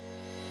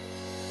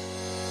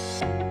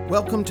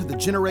Welcome to the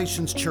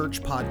Generations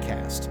Church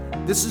podcast.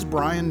 This is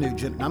Brian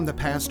Nugent, and I'm the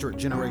pastor at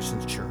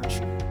Generations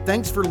Church.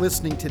 Thanks for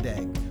listening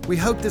today. We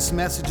hope this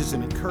message is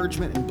an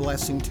encouragement and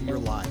blessing to your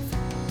life.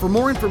 For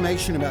more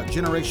information about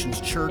Generations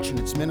Church and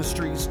its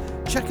ministries,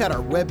 check out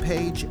our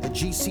webpage at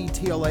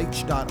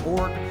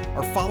gctlh.org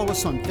or follow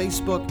us on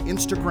Facebook,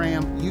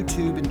 Instagram,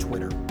 YouTube, and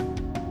Twitter.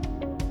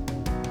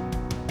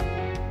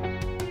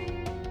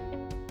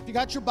 If you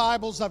got your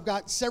Bibles, I've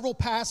got several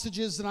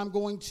passages that I'm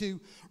going to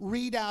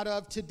read out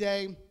of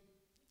today.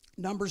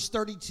 Numbers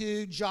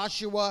 32,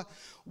 Joshua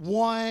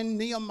 1,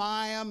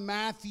 Nehemiah,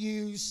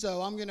 Matthew.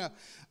 So I'm going to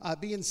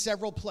be in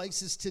several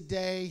places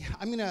today.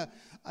 I'm going to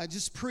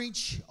just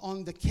preach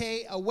on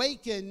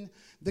awaken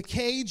the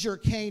cage or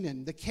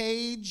Canaan. The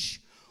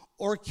cage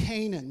or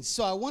Canaan.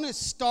 So I want to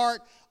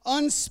start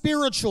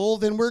unspiritual,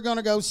 then we're going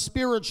to go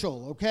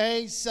spiritual,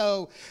 okay?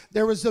 So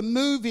there was a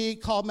movie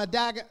called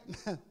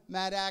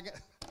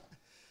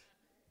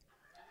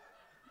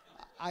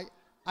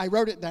I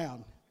wrote it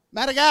down.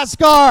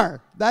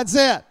 Madagascar. That's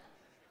it.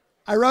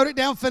 I wrote it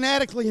down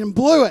phonetically and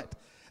blew it.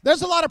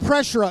 There's a lot of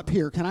pressure up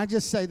here. Can I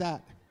just say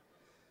that?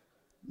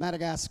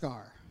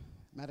 Madagascar.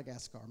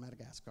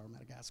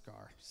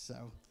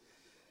 So,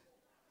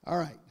 all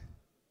right.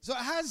 So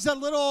it has a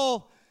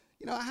little,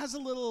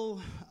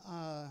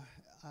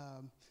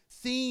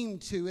 theme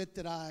to it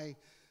that I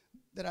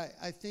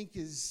think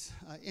is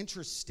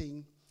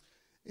interesting.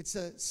 It's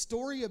a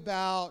story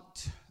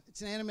about.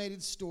 It's an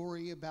animated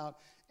story about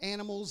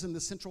animals in the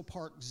Central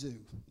Park Zoo.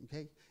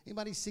 Okay,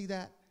 anybody see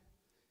that?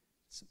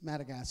 It's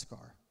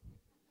Madagascar.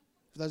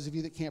 For those of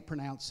you that can't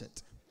pronounce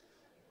it.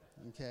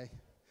 Okay.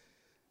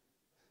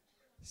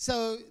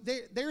 So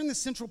they're in the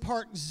Central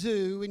Park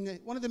Zoo, and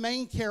one of the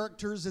main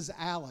characters is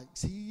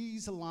Alex.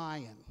 He's a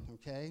lion.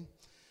 Okay,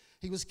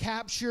 he was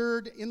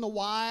captured in the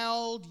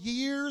wild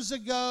years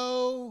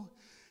ago,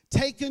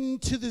 taken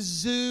to the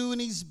zoo, and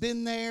he's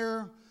been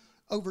there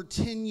over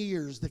 10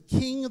 years. The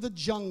king of the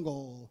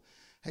jungle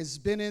has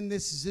been in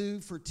this zoo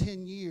for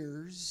 10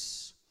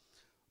 years,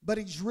 but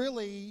he's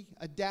really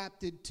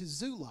adapted to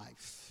zoo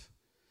life.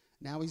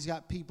 Now he's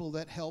got people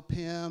that help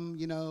him,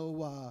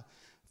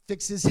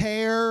 fix his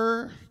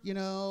hair, he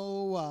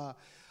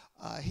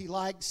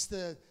likes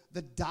the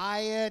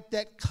diet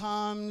that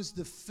comes,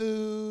 the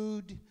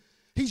food.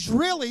 He's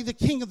really, the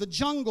king of the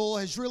jungle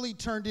has really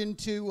turned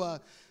into a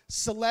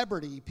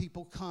celebrity.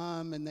 People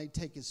come and they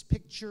take his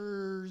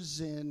pictures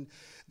and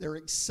they're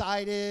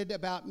excited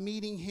about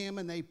meeting him,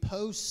 and they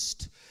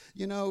post,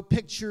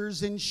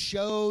 pictures and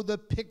show the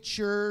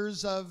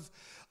pictures of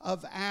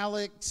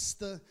Alex,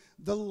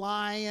 the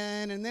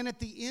lion. And then at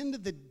the end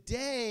of the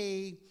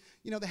day,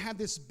 they have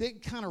this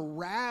big kind of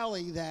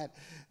rally that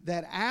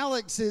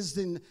Alex is,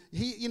 and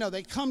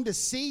they come to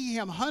see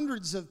him,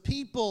 hundreds of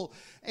people,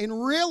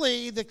 and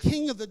really the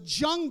king of the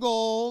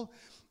jungle,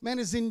 man,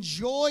 has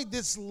enjoyed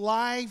this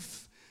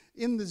life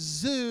in the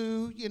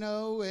zoo,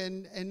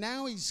 and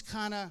now he's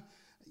kind of,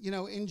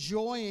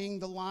 enjoying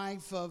the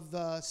life of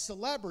the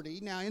celebrity.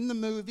 Now, in the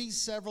movie,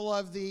 several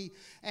of the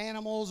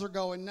animals are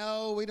going,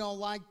 no, we don't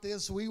like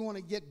this. We want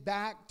to get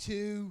back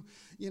to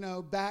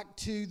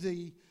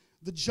the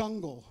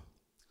jungle.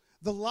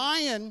 The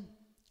lion,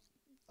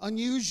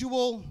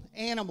 unusual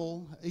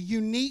animal, a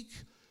unique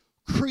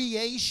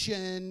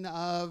creation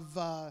of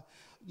the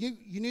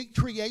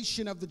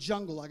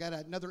jungle. I got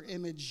another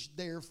image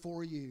there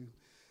for you.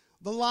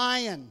 The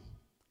lion,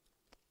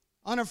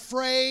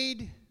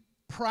 unafraid,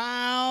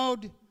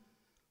 proud,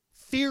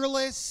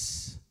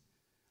 fearless,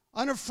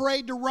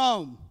 unafraid to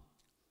roam.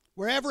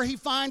 Wherever he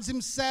finds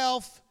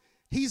himself,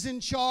 he's in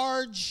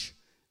charge,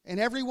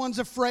 and everyone's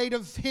afraid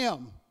of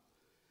him.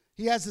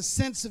 He has a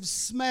sense of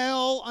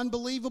smell,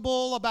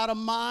 unbelievable, about a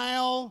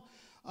mile.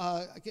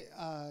 He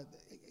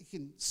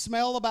can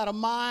smell about a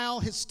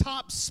mile. His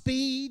top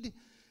speed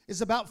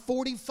is about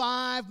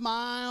 45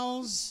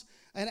 miles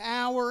an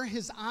hour.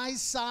 His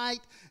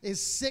eyesight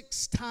is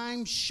 6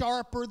 times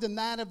sharper than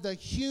that of the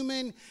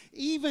human,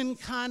 even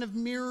kind of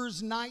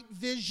mirrors night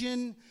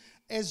vision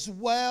as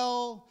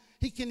well.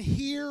 He can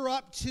hear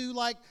up to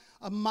like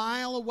a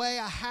mile away,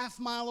 a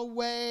half mile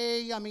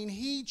away. I mean,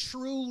 he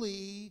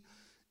truly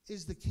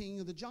is the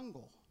king of the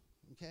jungle,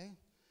 okay?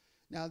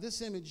 Now,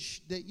 this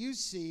image that you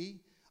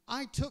see,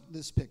 I took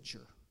this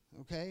picture,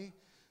 okay?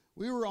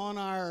 We were on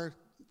our,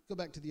 go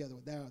back to the other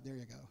one, there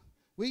you go.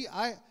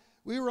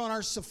 We were on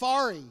our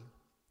safari,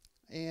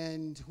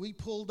 and we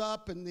pulled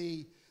up, and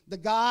the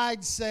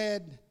guide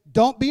said,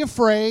 don't be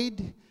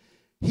afraid,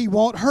 he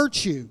won't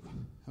hurt you,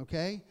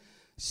 okay?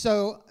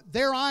 So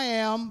there I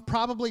am,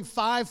 probably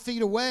 5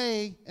 feet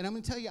away, and I'm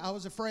going to tell you, I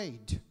was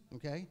afraid,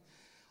 okay?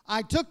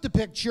 I took the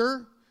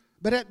picture,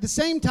 but at the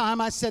same time,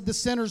 I said the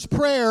sinner's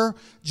prayer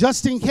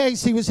just in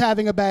case he was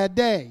having a bad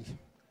day.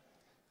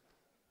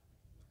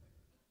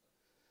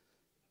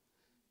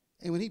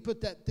 And when he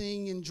put that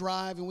thing in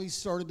drive and we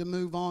started to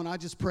move on, I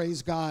just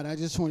praised God. I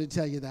just wanted to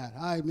tell you that.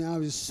 I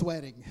was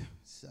sweating.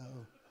 So,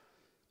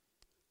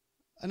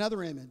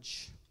 another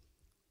image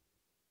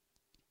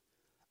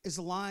is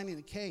a lion in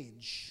a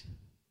cage.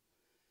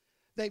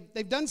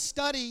 They've done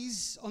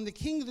studies on the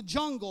king of the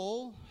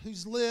jungle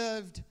who's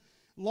lived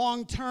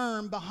long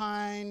term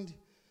behind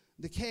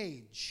the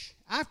cage.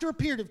 After a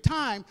period of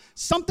time,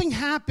 something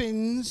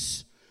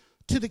happens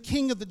to the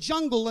king of the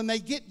jungle, and they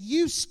get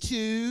used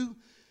to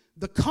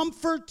the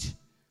comfort,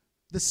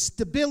 the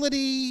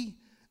stability,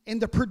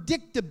 and the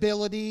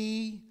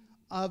predictability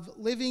of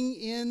living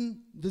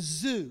in the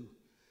zoo.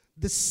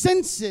 The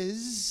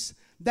senses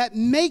that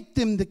make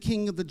them the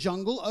king of the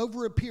jungle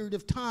over a period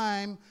of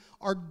time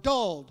are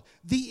dulled.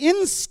 The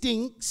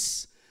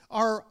instincts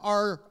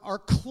are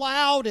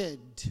clouded.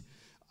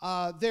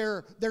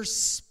 Their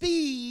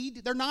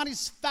speed, they're not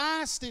as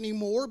fast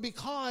anymore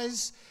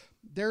because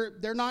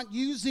they're not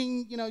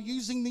using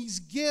these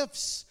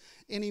gifts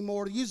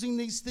anymore, using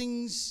these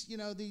things,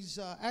 these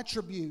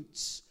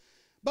attributes.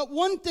 But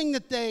one thing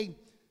that they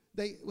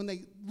when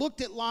they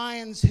looked at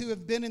lions who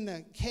have been in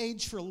the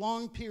cage for a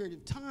long period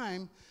of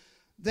time,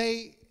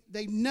 they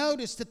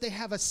noticed that they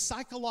have a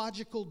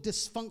psychological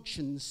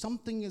dysfunction.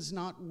 Something is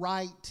not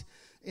right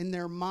in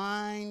their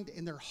mind,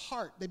 in their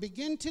heart. They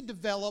begin to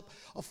develop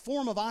a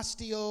form of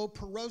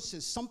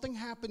osteoporosis. Something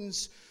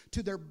happens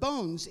to their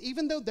bones.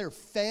 Even though they're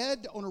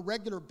fed on a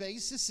regular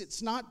basis,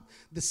 it's not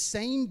the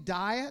same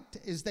diet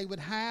as they would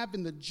have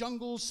in the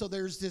jungle. So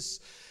there's this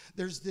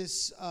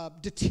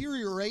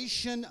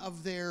deterioration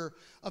of their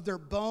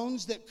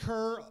bones that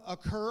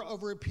occur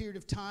over a period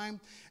of time.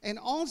 And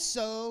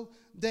also,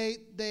 they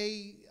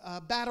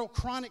battle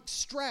chronic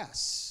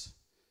stress.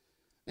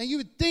 Now, you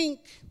would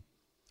think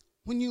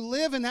when you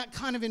live in that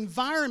kind of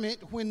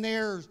environment, when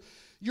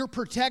you're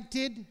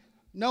protected,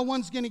 no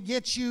one's going to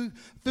get you,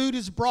 food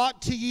is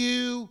brought to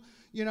you,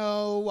 you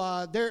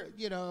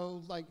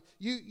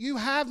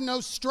have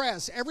no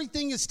stress.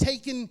 Everything is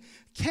taken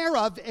care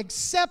of,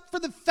 except for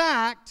the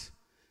fact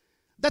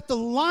that the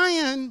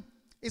lion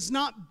is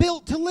not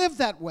built to live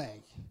that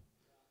way.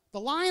 The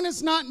lion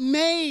is not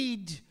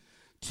made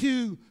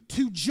to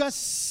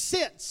just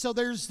sit. So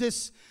there's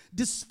this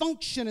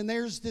dysfunction and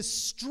there's this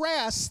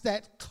stress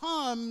that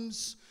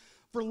comes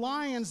for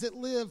lions that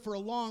live for a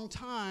long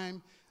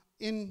time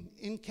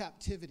in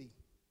captivity.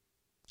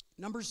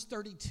 Numbers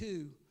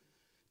 32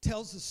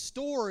 tells the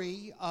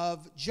story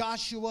of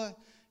Joshua,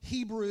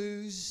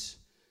 Hebrews,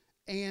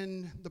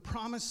 and the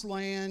promised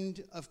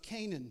land of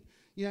Canaan.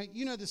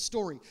 You know the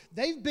story.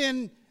 They've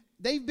been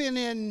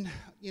in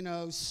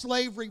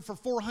slavery for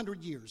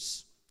 400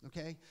 years.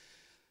 Okay,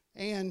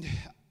 and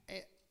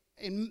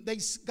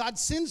God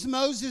sends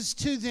Moses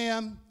to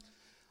them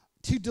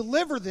to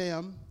deliver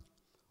them,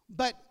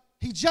 but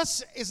he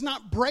just is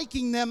not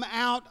breaking them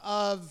out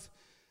of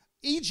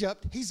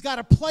Egypt. He's got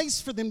a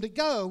place for them to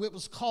go. It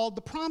was called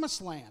the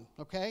Promised Land,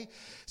 okay?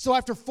 So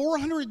after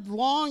 400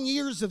 long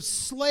years of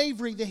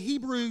slavery, the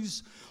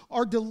Hebrews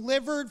are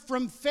delivered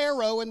from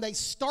Pharaoh, and they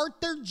start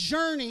their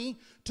journey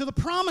to the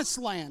Promised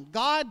Land.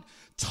 God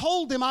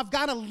told them, I've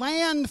got a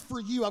land for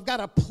you. I've got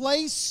a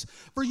place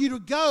for you to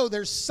go.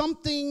 There's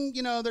something,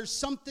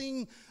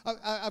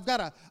 I've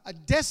got a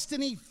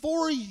destiny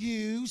for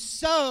you.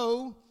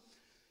 So,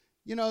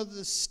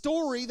 the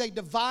story, they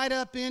divide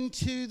up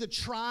into the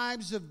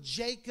tribes of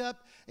Jacob,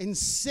 and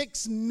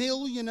 6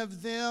 million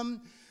of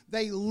them,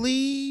 they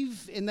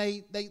leave and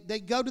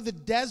they go to the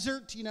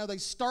desert. They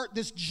start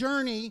this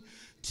journey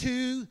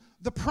to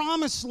the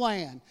Promised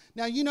Land.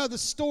 Now, the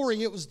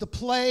story. It was the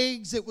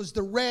plagues. It was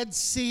the Red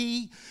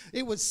Sea.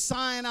 It was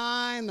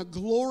Sinai and the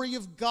glory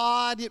of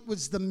God. It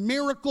was the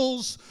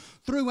miracles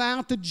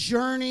throughout the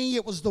journey.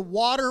 It was the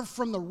water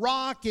from the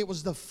rock. It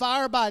was the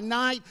fire by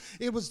night.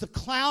 It was the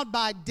cloud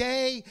by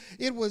day.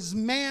 It was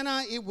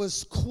manna. It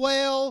was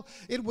quail.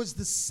 It was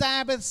the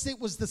Sabbaths. It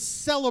was the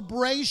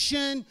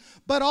celebration.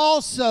 But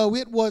also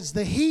it was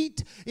the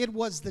heat. It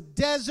was the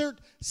desert,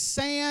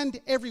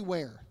 sand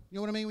everywhere. You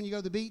know what I mean when you go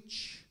to the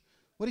beach?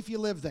 What if you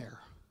live there?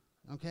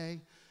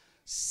 Okay?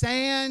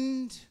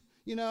 Sand,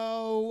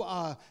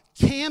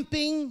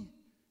 camping.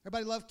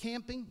 Everybody love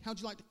camping? How'd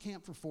you like to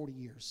camp for 40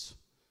 years?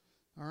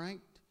 All right?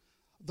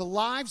 The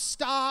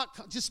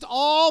livestock, just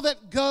all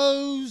that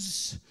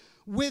goes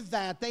with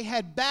that. They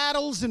had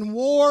battles and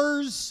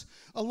wars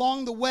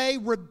along the way,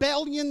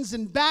 rebellions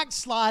and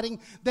backsliding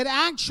that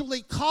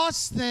actually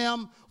cost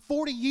them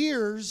 40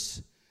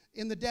 years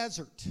in the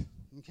desert.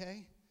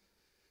 Okay?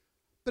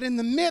 But in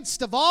the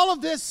midst of all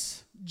of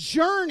this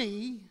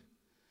journey,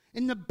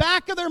 in the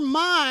back of their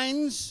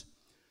minds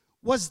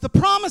was the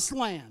Promised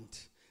Land.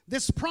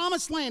 This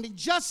Promised Land, he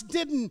just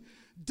didn't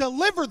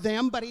deliver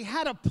them, but he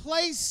had a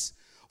place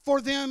for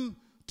them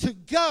to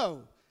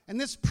go. And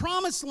this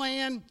Promised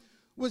Land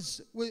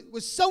was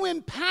so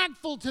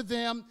impactful to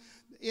them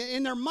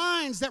in their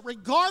minds that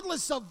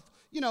regardless of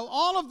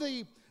all of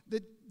the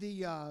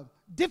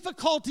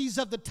difficulties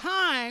of the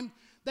time,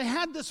 they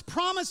had this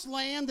Promised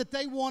Land that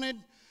they wanted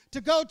to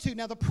go to.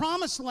 Now, the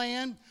Promised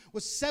Land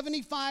was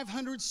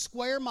 7,500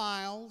 square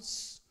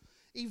miles.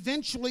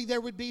 Eventually, there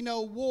would be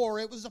no war.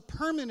 It was a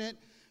permanent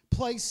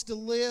place to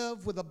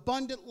live with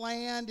abundant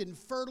land and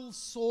fertile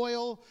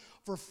soil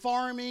for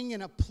farming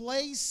and a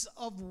place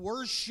of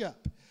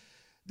worship.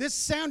 This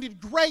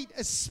sounded great,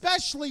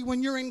 especially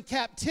when you're in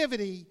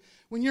captivity,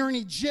 when you're in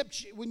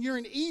Egypt,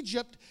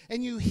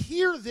 and you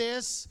hear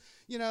this,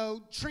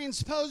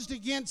 transposed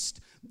against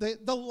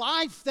the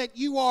life that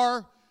you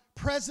are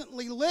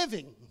presently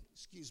living.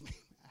 Excuse me,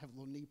 I have a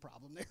little knee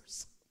problem there.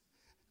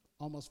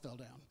 Almost fell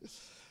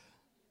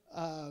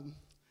down.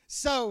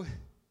 So,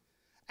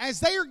 as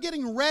they are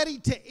getting ready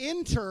to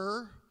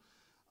enter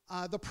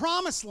the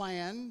promised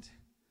land,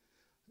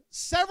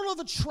 several of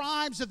the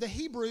tribes of the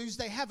Hebrews,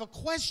 they have a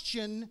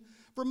question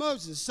for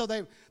Moses. So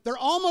they're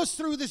almost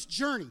through this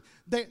journey.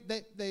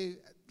 They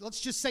let's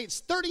just say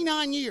it's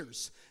 39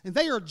 years, and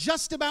they are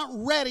just about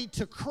ready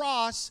to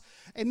cross.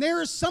 And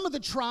there are some of the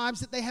tribes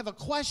that they have a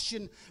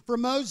question for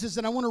Moses,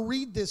 and I want to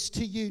read this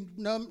to you,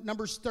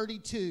 Numbers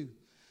 32.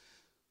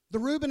 The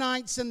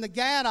Reubenites and the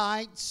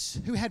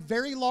Gadites, who had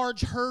very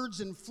large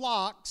herds and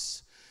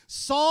flocks,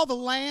 saw the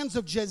lands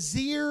of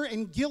Jazer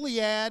and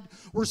Gilead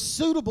were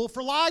suitable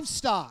for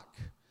livestock.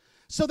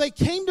 So they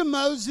came to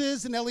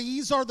Moses and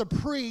Eleazar the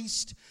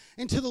priest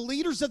and to the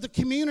leaders of the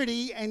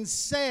community and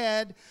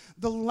said,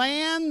 the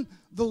land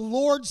the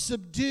Lord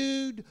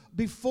subdued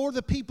before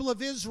the people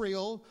of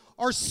Israel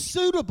are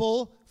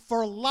suitable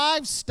for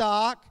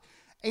livestock,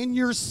 and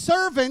your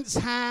servants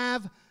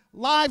have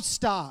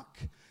livestock.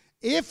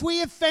 If we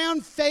have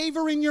found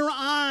favor in your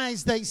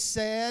eyes, they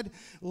said,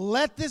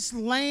 let this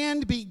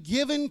land be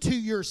given to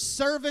your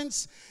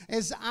servants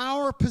as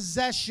our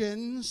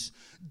possessions.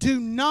 Do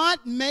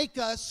not make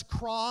us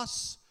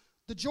cross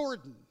the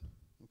Jordan.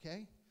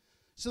 Okay?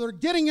 So they're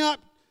getting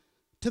up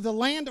to the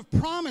land of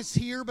promise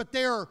here, but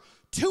there are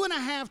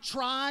 2.5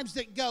 tribes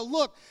that go,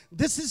 look,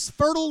 this is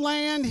fertile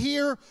land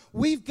here.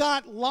 We've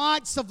got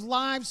lots of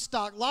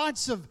livestock,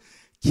 lots of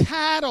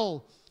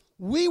cattle.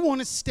 We want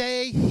to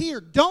stay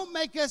here. Don't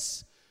make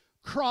us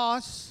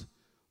cross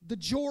the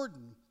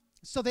Jordan.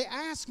 So they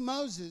ask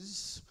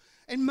Moses,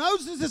 and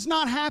Moses is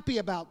not happy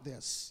about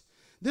this.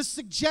 This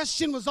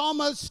suggestion was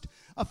almost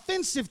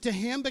offensive to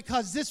him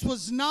because this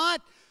was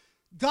not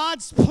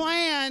God's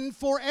plan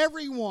for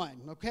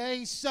everyone,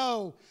 okay?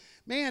 So,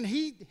 man,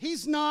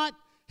 he's not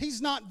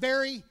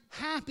very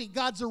happy.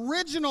 God's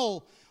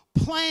original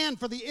plan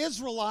for the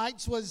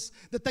Israelites was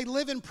that they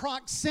live in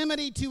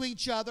proximity to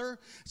each other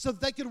so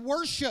that they could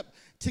worship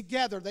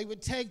together. They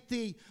would take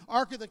the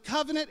Ark of the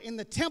Covenant in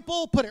the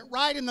temple, put it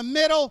right in the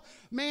middle.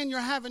 Man, you're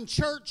having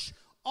church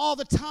all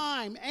the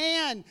time.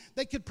 And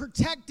they could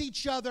protect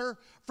each other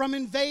from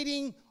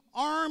invading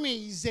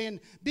armies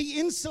and be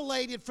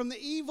insulated from the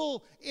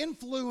evil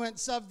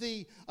influence of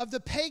the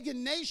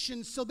pagan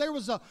nations. So there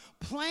was a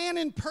plan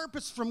and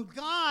purpose from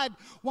God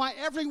why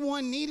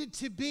everyone needed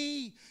to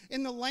be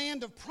in the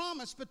land of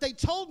promise. But they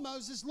told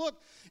Moses,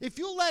 look, if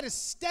you'll let us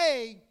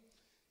stay,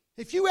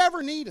 if you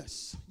ever need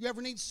us, you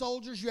ever need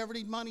soldiers, you ever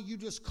need money, you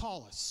just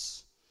call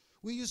us.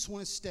 We just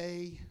want to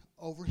stay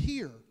over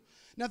here.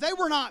 Now, they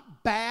were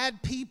not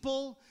bad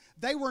people.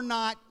 They were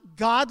not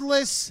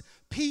godless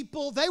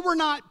people. They were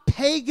not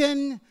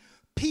pagan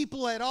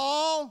people at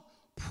all.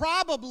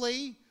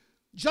 Probably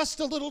just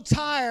a little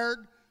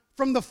tired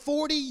from the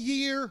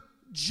 40-year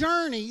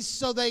journey,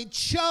 so they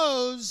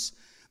chose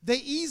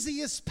the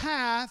easiest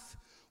path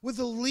with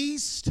the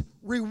least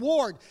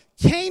reward.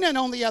 Canaan,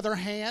 on the other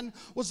hand,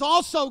 was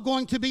also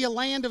going to be a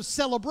land of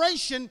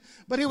celebration,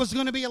 but it was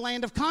going to be a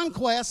land of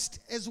conquest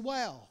as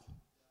well.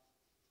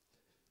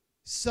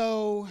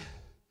 So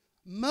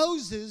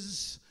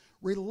Moses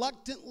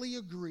reluctantly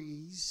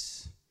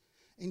agrees,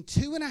 and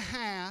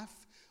 2.5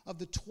 of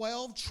the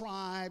 12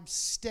 tribes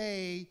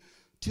stay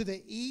to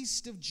the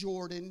east of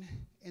Jordan,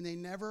 and they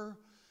never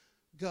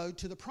go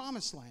to the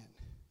promised land.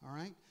 All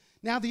right?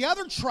 Now, the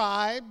other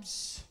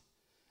tribes,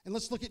 and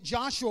let's look at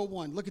Joshua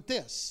 1. Look at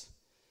this.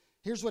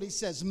 Here's what he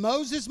says.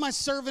 Moses, my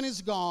servant,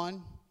 is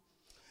gone.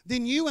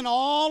 Then you and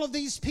all of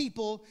these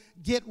people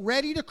get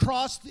ready to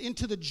cross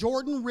into the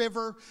Jordan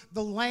River,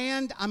 the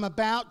land I'm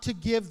about to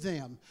give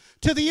them.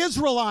 To the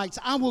Israelites,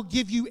 I will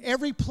give you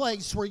every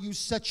place where you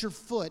set your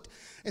foot,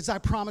 as I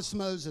promised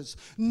Moses.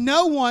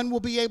 No one will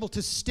be able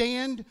to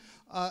stand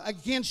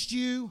against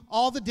you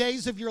all the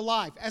days of your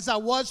life. As I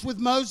was with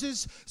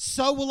Moses,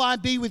 so will I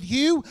be with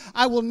you.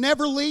 I will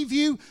never leave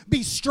you.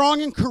 Be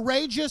strong and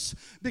courageous,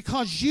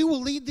 because you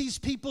will lead these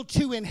people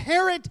to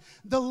inherit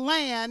the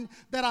land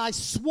that I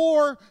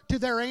swore to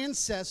their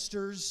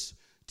ancestors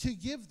to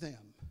give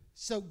them.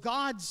 So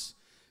God's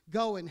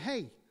going,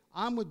 hey,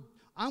 I'm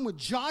with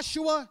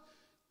Joshua.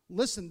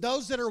 Listen,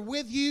 those that are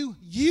with you,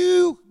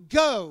 you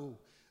go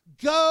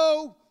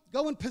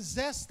and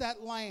possess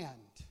that land.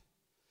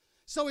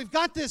 So we've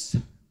got this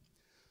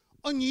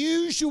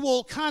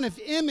unusual kind of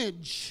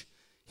image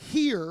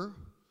here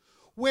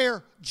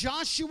where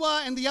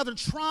Joshua and the other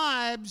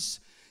tribes,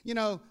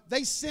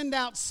 they send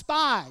out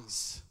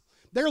spies.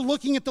 They're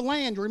looking at the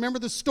land. You remember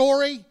the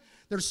story?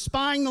 They're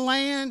spying the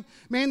land.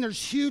 Man,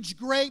 there's huge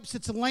grapes.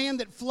 It's a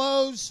land that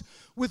flows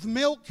with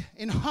milk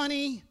and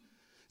honey.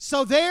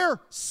 So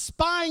they're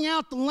spying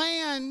out the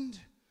land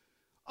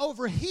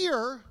over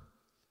here.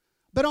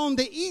 But on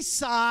the east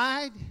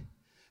side,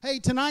 hey,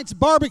 tonight's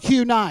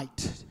barbecue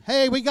night.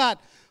 Hey, we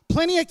got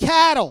plenty of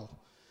cattle.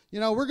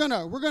 We're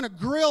gonna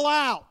grill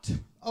out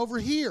over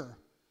here.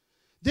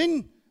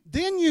 Then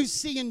you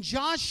see in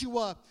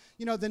Joshua,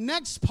 the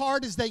next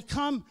part is they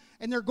come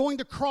and they're going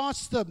to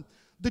cross the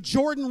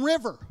Jordan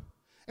River.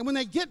 And when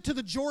they get to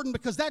the Jordan,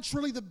 because that's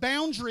really the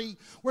boundary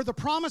where the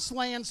promised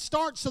land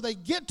starts, so they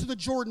get to the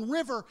Jordan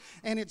River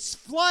and it's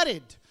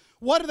flooded.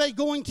 What are they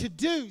going to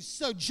do?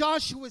 So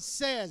Joshua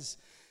says,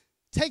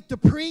 take the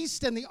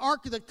priest and the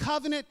Ark of the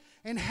Covenant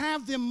and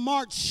have them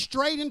march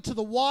straight into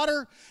the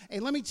water.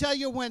 And let me tell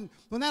you, when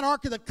that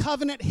Ark of the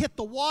Covenant hit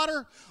the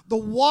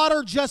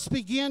water just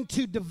began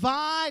to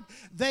divide.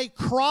 They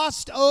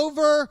crossed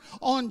over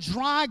on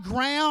dry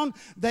ground.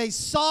 They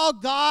saw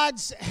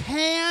God's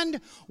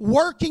hand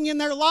working in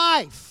their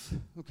life.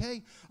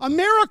 Okay? A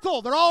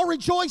miracle. They're all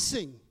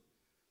rejoicing.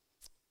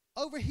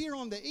 Over here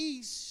on the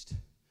east,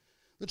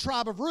 the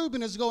tribe of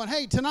Reuben is going,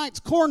 hey, tonight's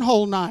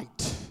cornhole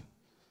night.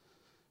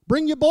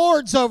 Bring your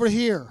boards over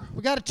here.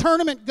 We got a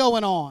tournament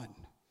going on.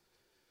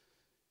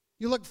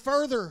 You look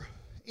further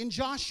in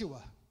Joshua.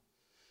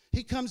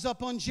 He comes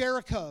up on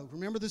Jericho.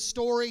 Remember the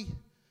story?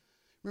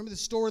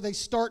 They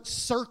start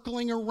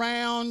circling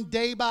around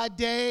day by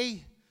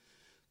day.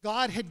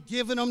 God had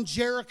given them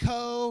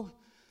Jericho.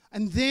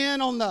 And then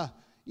on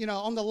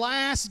the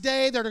last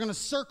day, they're going to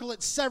circle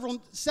it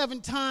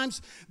seven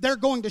times. They're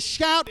going to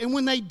shout. And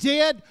when they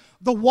did,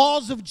 the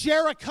walls of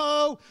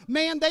Jericho,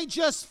 man, they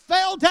just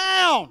fell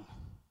down.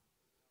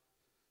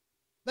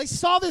 They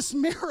saw this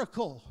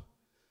miracle.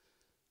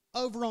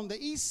 Over on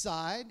the east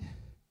side,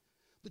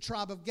 the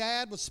tribe of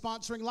Gad was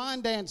sponsoring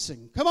line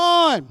dancing. Come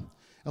on.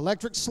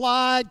 Electric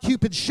slide,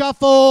 Cupid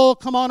shuffle,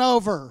 come on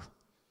over.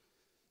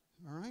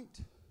 All right.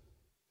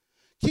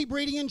 Keep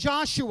reading in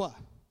Joshua.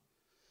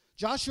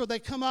 They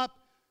come up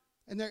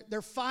and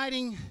they're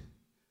fighting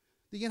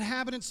the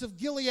inhabitants of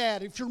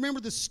Gilead. If you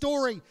remember the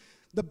story,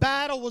 the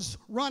battle was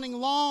running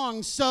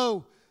long,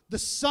 so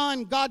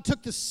God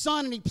took the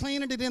sun and he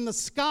planted it in the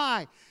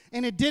sky.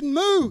 And it didn't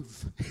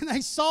move. And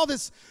they saw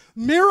this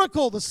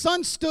miracle. The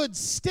sun stood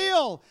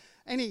still.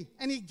 And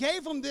he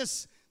gave them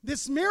this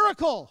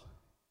miracle.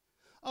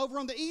 Over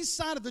on the east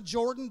side of the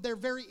Jordan, they're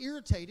very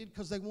irritated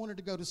because they wanted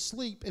to go to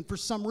sleep. And for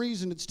some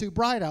reason, it's too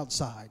bright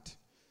outside.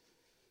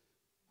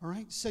 All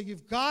right? So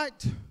you've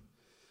got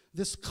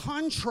this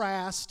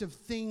contrast of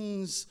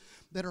things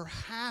that are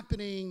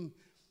happening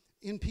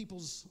in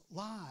people's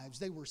lives.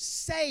 They were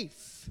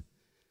safe,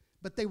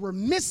 but they were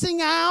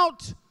missing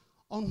out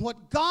on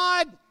what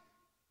God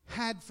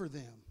had for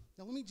them.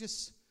 Now let me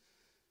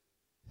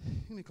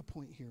make a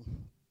point here.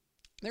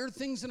 There are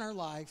things in our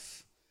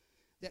life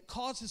that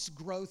cause us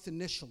growth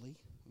initially,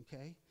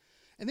 okay?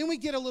 And then we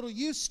get a little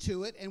used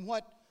to it, and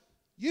what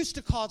used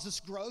to cause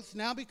us growth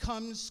now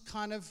becomes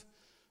kind of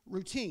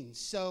routine.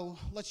 So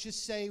let's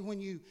just say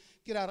when you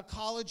get out of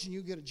college and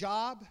you get a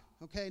job,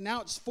 okay,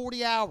 now it's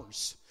 40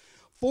 hours.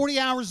 40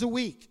 hours a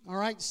week, all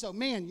right? So,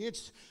 man,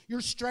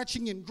 you're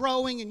stretching and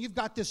growing, and you've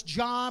got this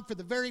job for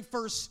the very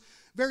first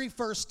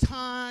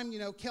time.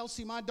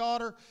 Kelsey, my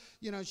daughter,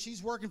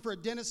 she's working for a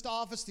dentist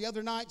office. The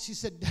other night, she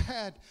said,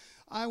 Dad,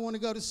 I want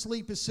to go to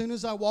sleep as soon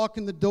as I walk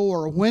in the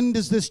door. When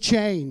does this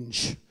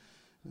change?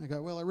 And I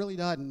go, well, it really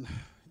doesn't,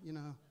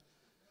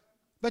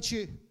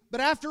 But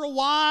after a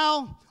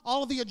while,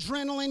 all of the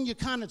adrenaline, you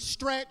kind of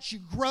stretch, you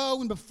grow,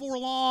 and before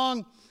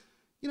long,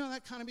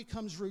 that kind of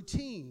becomes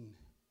routine.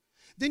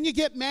 Then you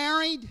get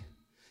married,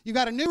 you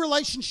got a new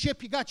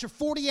relationship, you got your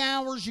 40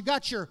 hours, you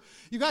got your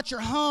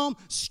home,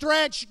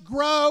 stretch,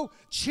 grow,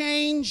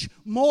 change,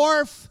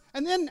 morph,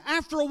 and then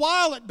after a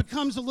while it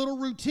becomes a little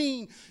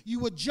routine.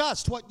 You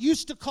adjust. What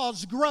used to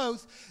cause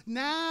growth,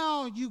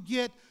 now you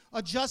get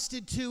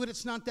adjusted to it,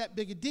 it's not that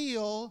big a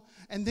deal,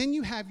 and then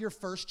you have your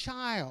first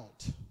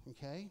child,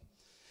 okay?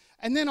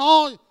 And then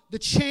all the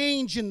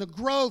change and the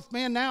growth,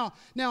 man, now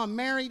I'm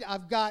married,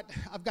 I've got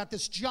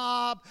this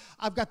job,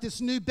 I've got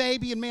this new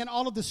baby, and man,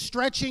 all of this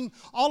stretching,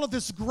 all of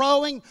this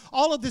growing,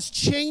 all of this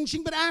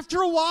changing, but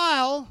after a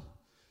while,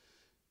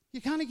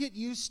 you kind of get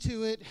used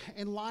to it,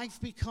 and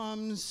life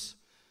becomes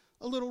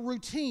a little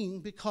routine,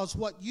 because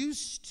what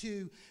used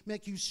to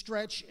make you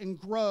stretch and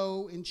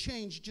grow and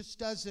change just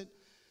doesn't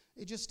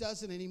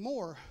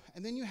anymore.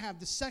 And then you have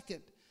the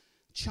second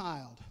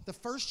child. The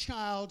first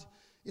child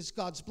is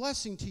God's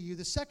blessing to you.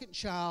 The second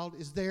child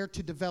is there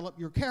to develop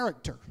your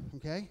character,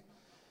 okay?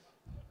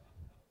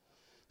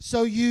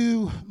 So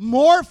you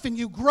morph and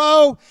you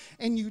grow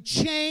and you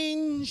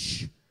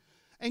change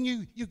and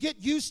you get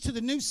used to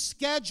the new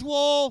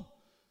schedule.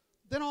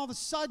 Then all of a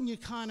sudden you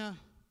kind of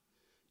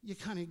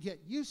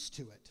get used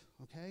to it,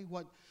 okay?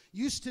 What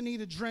used to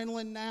need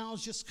adrenaline now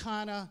is just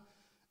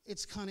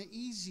it's kind of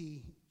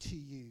easy to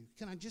you.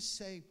 Can I just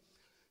say,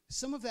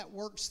 some of that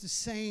works the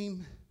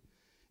same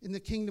in the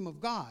kingdom of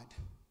God.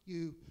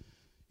 You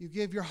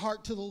give your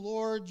heart to the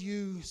Lord,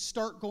 you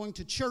start going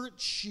to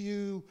church,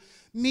 you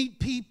meet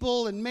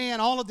people, and man,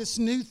 all of this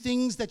new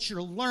things that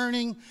you're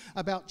learning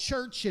about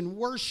church and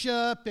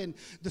worship and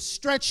the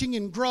stretching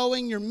and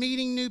growing, you're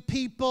meeting new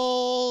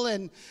people,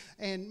 and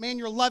man,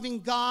 you're loving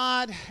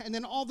God, and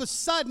then all of a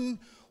sudden,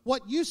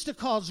 what used to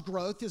cause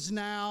growth is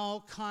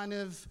now kind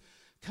of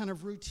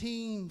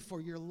routine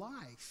for your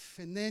life.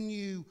 And then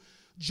you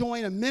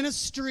join a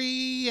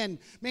ministry, and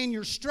man,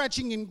 you're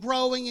stretching and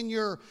growing, and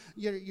you're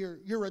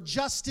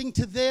adjusting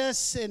to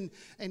this and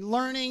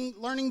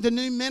learning the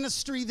new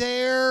ministry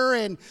there,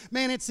 and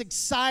man, it's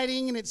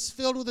exciting and it's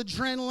filled with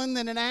adrenaline.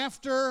 And then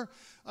after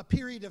a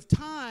period of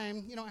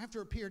time,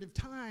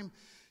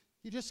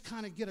 you just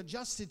kind of get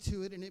adjusted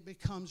to it, and it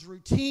becomes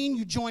routine.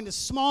 You join a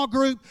small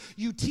group.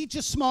 You teach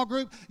a small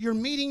group. You're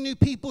meeting new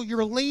people.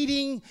 You're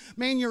leading.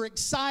 Man, you're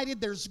excited.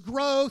 There's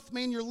growth.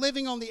 Man, you're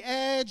living on the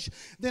edge.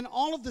 Then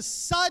all of a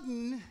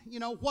sudden,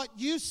 what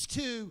used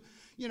to,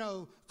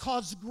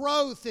 cause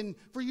growth and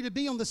for you to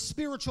be on the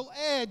spiritual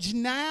edge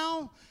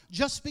now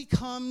just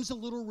becomes a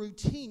little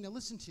routine. Now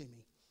listen to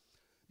me.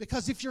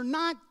 Because if you're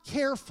not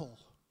careful,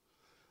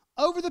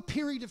 over the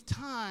period of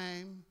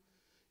time,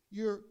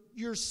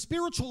 your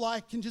spiritual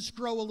life can just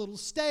grow a little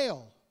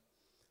stale.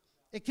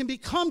 It can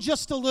become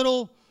just a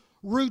little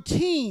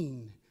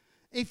routine.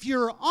 If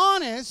you're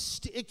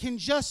honest, it can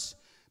just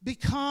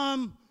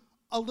become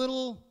a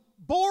little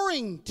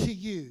boring to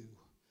you.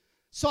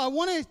 So I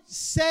want to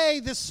say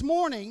this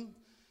morning,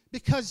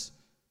 because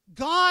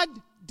God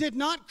did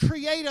not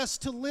create us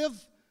to live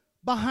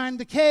behind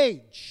the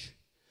cage.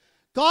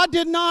 God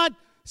did not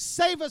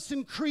save us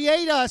and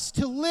create us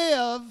to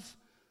live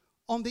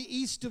on the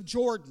east of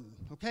Jordan.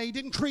 Okay, He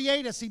didn't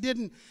create us. He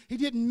didn't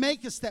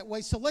make us that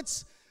way. So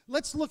let's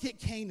look at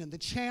Canaan, the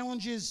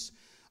challenges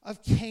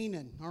of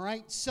Canaan. All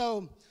right.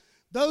 So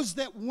those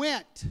that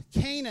went,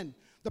 Canaan,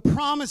 the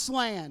promised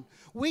land,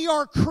 we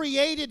are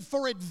created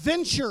for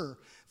adventure,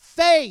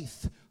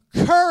 faith,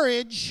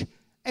 courage,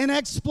 and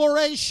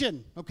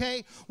exploration,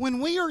 okay? When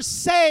we are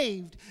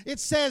saved, it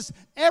says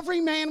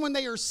every man, when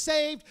they are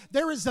saved,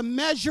 there is a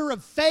measure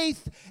of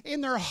faith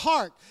in their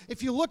heart.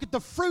 If you look at the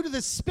fruit of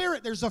the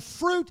Spirit, there's a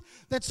fruit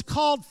that's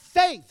called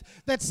faith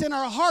that's in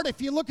our heart.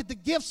 If you look at the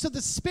gifts of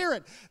the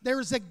Spirit,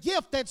 there's a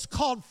gift that's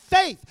called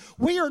faith.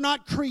 We are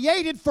not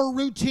created for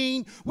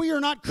routine. We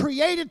are not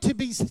created to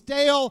be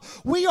stale.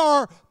 We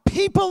are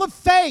people of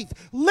faith,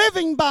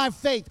 living by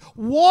faith,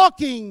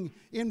 walking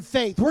in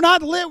faith. We're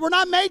not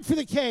made for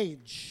the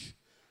cage.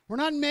 We're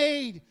not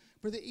made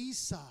for the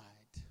east side,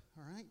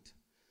 all right?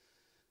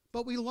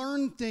 But we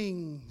learn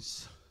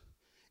things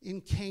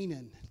in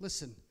Canaan.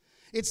 Listen,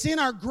 it's in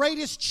our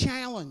greatest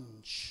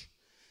challenge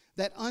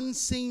that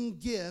unseen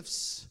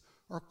gifts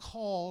are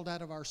called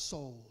out of our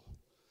soul.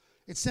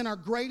 It's in our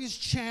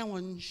greatest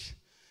challenge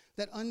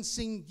that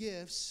unseen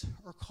gifts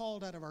are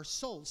called out of our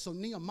soul. So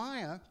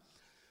Nehemiah,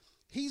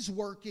 he's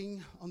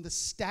working on the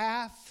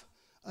staff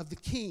of the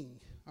king,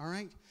 all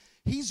right?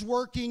 He's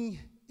working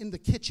in the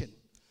kitchen,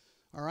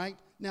 all right?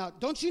 Now,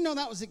 don't you know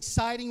that was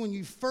exciting when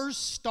you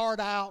first start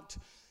out?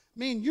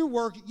 Man,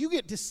 you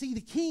get to see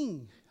the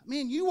king.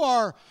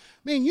 You're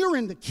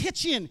in the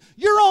kitchen.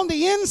 You're on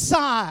the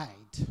inside,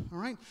 all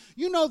right?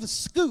 You know the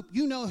scoop.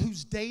 You know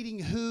who's dating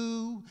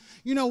who.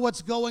 You know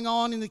what's going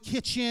on in the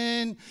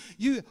kitchen.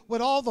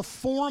 With all the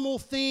formal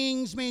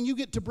things, man, you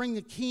get to bring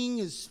the king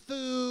his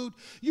food.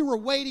 You were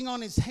waiting on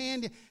his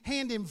hand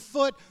and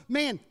foot.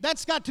 Man,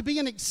 that's got to be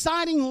an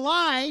exciting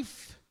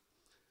life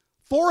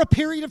for a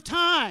period of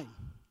time.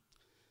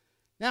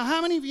 Now,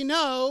 how many of you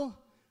know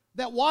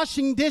that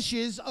washing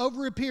dishes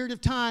over a period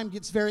of time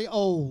gets very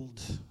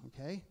old?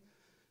 Okay?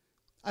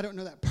 I don't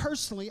know that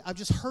personally. I've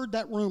just heard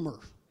that rumor.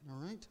 All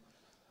right?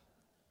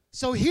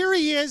 So here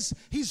he is.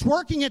 He's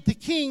working at the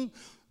king,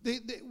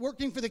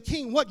 working for the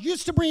king. What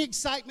used to bring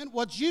excitement,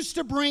 what used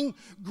to bring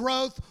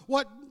growth,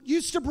 what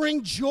used to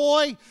bring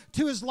joy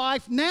to his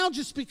life, now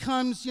just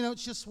becomes,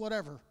 it's just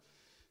whatever.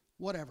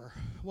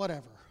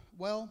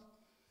 Well,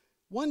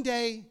 one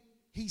day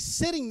he's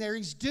sitting there.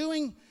 He's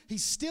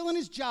still in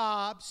his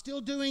job,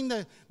 still doing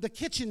the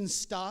kitchen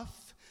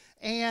stuff,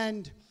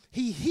 and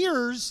he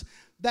hears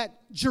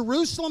that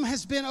Jerusalem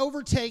has been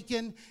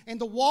overtaken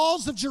and the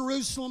walls of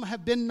Jerusalem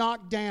have been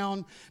knocked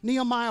down.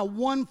 Nehemiah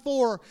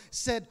 1:4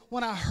 said,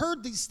 when I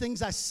heard these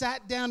things, I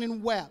sat down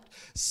and wept.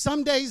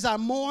 Some days I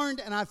mourned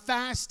and I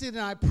fasted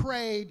and I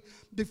prayed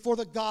before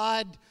the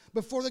God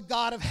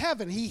of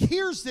heaven. He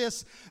hears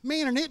this,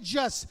 man, and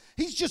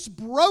he's just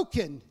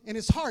broken in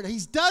his heart. He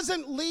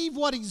doesn't leave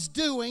what he's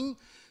doing.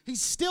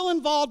 He's still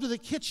involved with the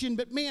kitchen,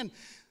 but man,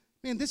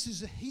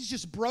 he's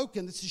just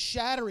broken. This is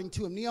shattering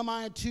to him.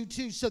 Nehemiah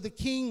 2:2. So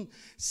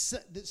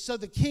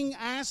the king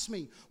asked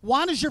me,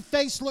 why does your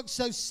face look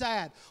so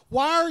sad?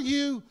 Why are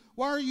you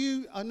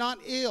not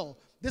ill?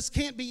 This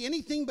can't be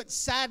anything but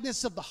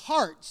sadness of the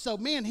heart. So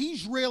man,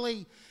 he's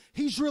really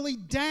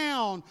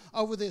down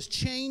over this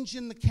change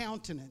in the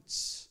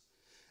countenance.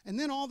 And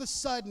then all of a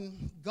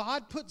sudden,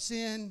 God puts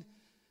in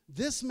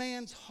this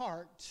man's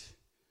heart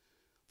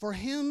for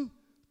him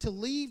to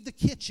leave the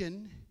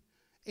kitchen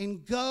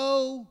and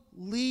go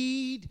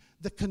lead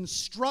the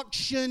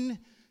construction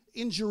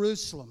in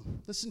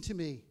Jerusalem. Listen to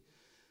me.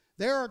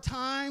 There are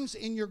times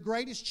in your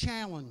greatest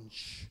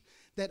challenge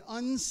that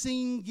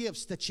unseen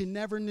gifts that you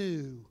never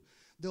knew,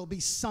 they'll be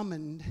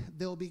summoned,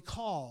 they'll be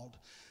called.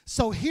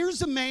 So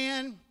here's a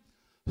man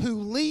who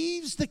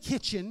leaves the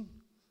kitchen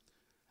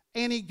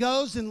and he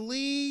goes and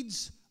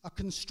leads a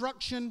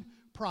construction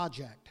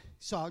project.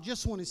 So I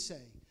just want to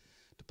say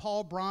to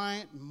Paul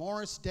Bryant and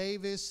Morris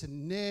Davis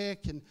and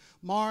Nick and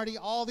Marty,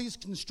 all these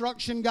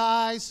construction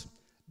guys,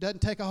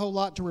 doesn't take a whole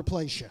lot to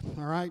replace you,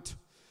 all right?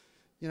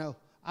 You know,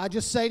 I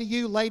just say to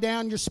you, lay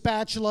down your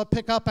spatula,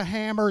 pick up a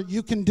hammer,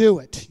 you can do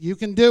it. You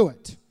can do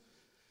it.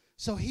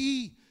 So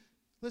he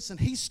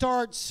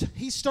starts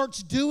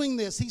doing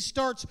this. He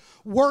starts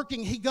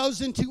working. He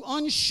goes into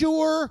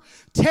unsure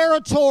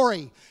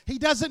territory. He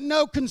doesn't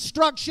know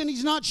construction.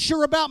 He's not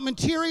sure about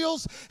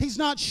materials. He's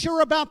not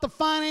sure about the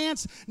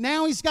finance.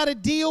 Now he's got to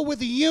deal with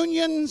the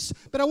unions.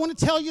 But I want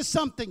to tell you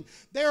something.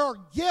 There are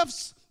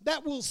gifts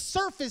that will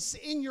surface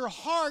in your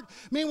heart.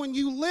 I mean, when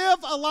you live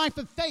a life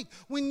of faith,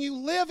 when you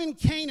live in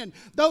Canaan,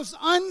 those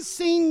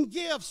unseen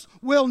gifts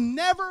will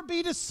never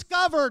be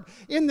discovered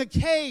in the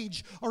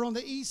cage or on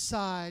the east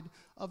side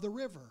of the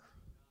river.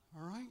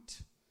 All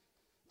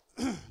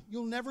right?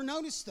 You'll never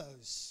notice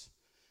those.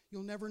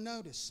 You'll never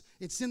notice.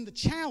 It's in the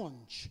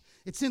challenge.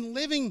 It's in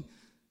living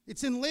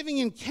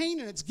in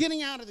Canaan. It's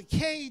getting out of the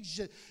cage.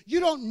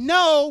 You don't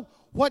know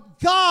what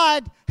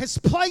God has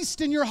placed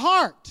in your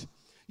heart.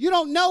 You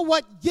don't know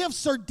what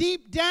gifts are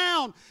deep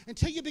down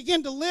until you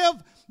begin to live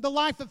the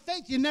life of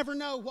faith. You never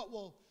know what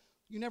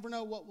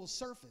will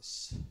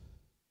surface.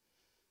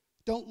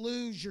 Don't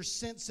lose your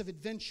sense of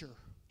adventure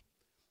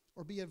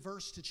or be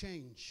averse to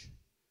change.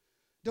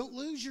 Don't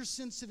lose your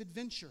sense of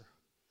adventure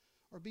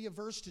or be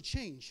averse to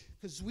change,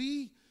 because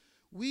we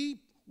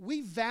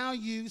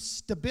value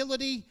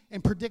stability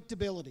and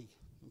predictability,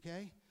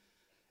 okay?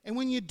 And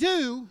when you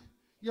do,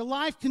 your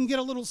life can get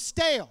a little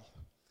stale.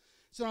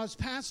 So when I was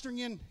pastoring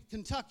in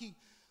Kentucky,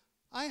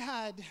 I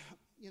had,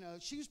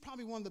 she was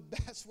probably one of the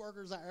best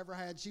workers I ever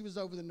had. She was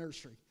over the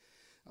nursery,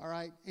 all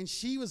right? And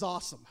she was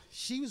awesome.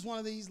 She was one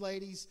of these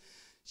ladies.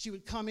 She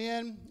would come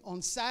in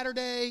on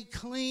Saturday,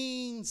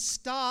 clean,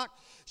 stock.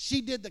 She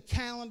did the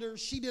calendar.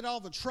 She did all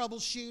the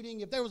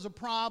troubleshooting. If there was a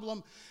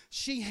problem,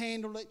 she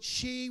handled it.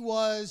 She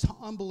was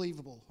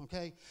unbelievable,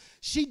 okay?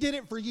 She did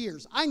it for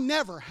years. I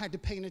never had to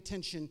pay any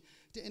attention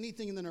to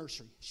anything in the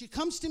nursery. She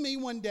comes to me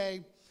one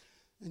day,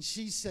 and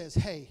she says,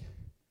 "Hey,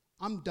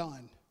 I'm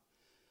done.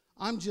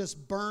 I'm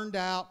just burned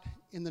out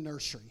in the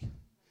nursery."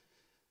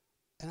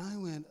 And I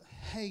went,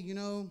 "Hey,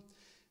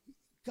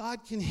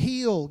 God can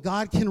heal.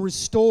 God can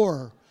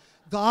restore.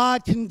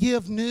 God can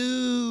give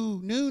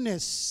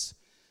newness."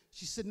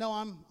 She said, "No,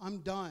 I'm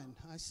done."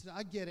 I said,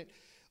 "I get it.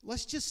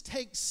 Let's just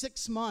take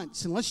 6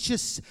 months and let's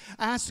just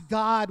ask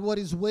God what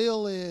His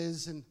will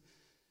is." And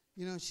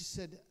she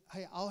said,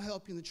 "Hey, I'll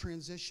help you in the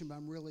transition, but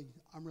I'm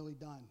really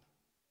done."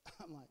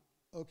 I'm like,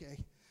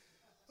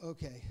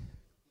 Okay.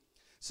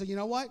 So you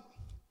know what?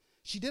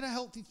 She did a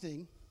healthy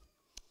thing.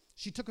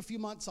 She took a few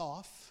months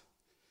off.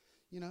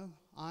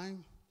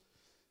 I'm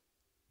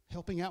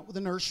helping out with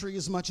the nursery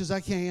as much as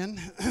I can.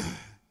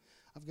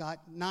 I've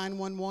got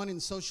 911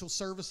 and social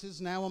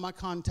services now on my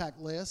contact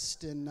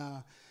list,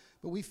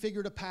 but we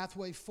figured a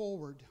pathway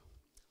forward.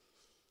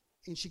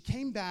 And she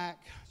came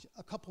back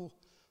a couple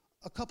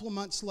of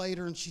months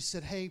later, and she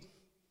said, "Hey,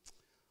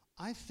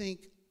 I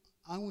think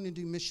I want to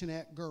do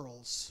Missionette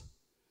Girls."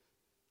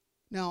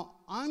 Now,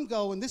 I'm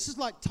going, this is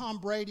like Tom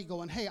Brady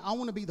going, "Hey, I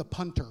want to be the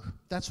punter.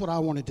 That's what I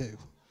want to do."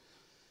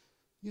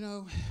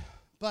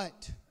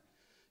 But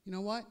you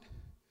know what?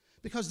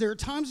 Because there are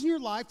times in your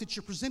life that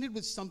you're presented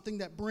with something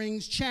that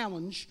brings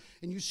challenge,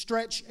 and you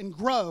stretch and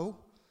grow,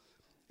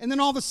 and then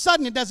all of a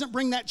sudden it doesn't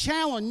bring that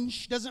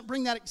challenge, doesn't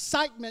bring that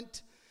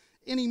excitement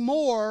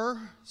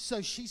anymore.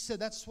 So she said,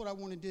 "That's what I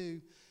want to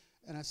do."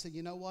 And I said,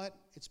 "You know what?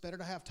 It's better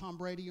to have Tom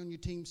Brady on your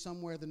team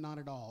somewhere than not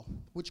at all.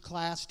 Which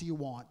class do you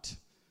want?"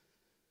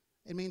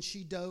 And man,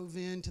 she dove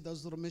into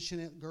those little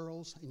Missionette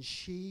girls, and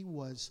she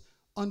was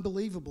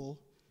unbelievable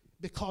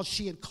because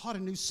she had caught a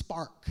new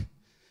spark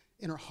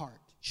in her heart.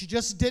 She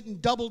just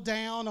didn't double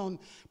down on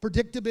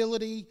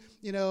predictability,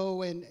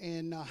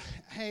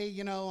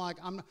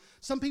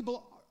 some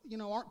people,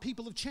 aren't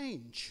people of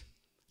change.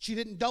 She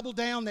didn't double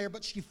down there,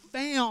 but she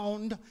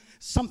found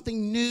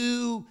something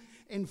new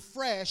and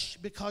fresh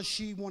because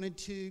she wanted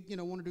to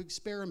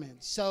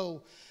experiment.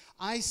 So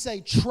I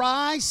say,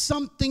 try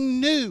something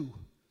new.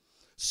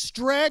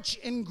 Stretch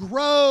and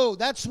grow.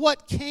 That's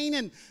what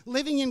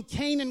living in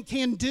Canaan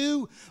can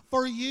do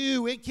for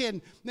you. It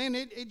can,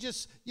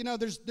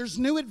 there's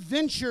new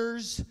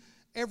adventures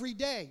every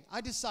day.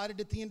 I decided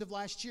at the end of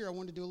last year I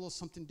wanted to do a little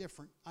something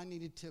different. I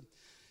needed to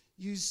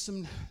use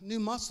some new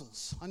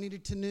muscles. I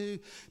needed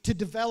to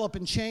develop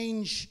and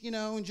change,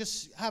 and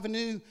just have a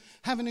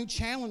new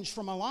challenge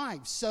for my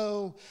life.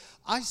 So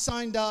I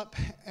signed up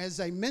as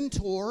a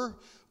mentor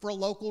for a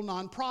local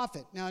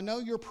nonprofit. Now, I know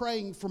you're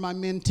praying for my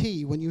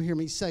mentee when you hear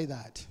me say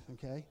that,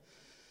 okay?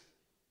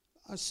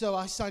 So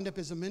I signed up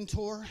as a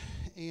mentor,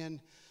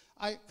 and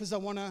because I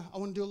want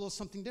to do a little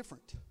something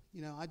different.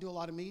 I do a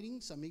lot of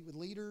meetings. I meet with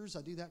leaders.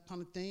 I do that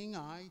kind of thing.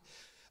 I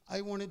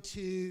wanted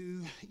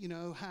to,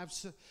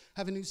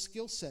 have a new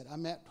skill set. I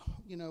met,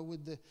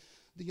 with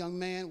the young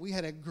man. We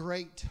had a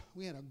great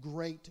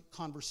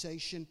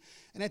conversation.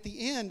 And at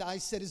the end, I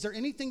said, is there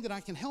anything that I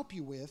can help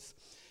you with?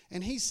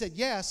 And he said,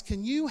 yes.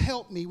 Can you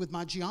help me with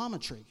my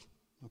geometry?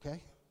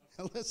 Okay?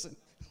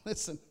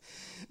 Listen.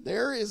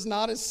 There is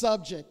not a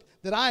subject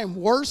that I am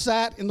worse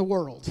at in the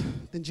world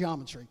than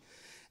geometry.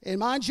 In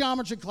my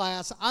geometry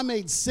class, I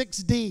made 6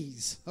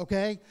 D's,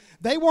 okay?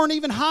 They weren't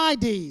even high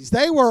D's.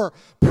 They were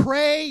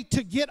pray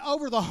to get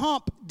over the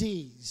hump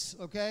D's,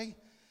 okay?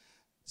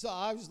 So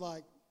I was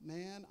like,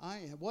 man,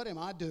 what am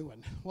I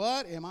doing?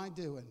 What am I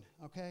doing,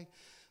 okay?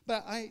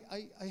 But I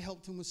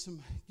helped him with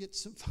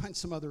find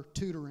some other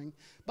tutoring.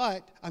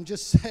 But I'm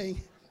just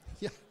saying,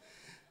 yeah,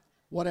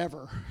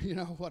 whatever.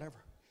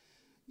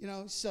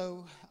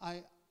 So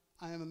I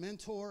am a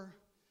mentor.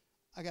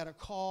 I got a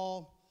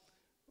call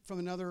from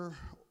another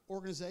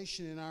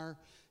organization in our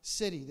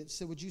city that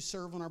said, would you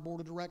serve on our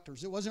board of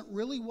directors? It wasn't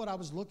really what I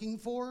was looking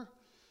for,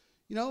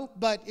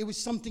 but it was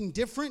something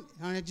different.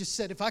 And I just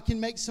said, if I can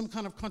make some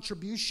kind of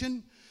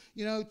contribution,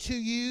 to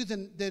you,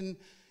 then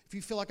if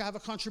you feel like I have a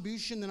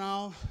contribution, then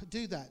I'll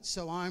do that.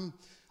 So I'm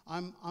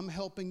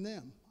helping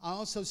them. I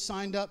also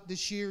signed up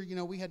this year.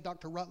 We had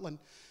Dr. Rutland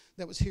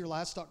that was here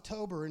last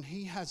October, and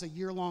he has a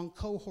year-long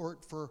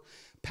cohort for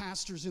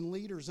pastors and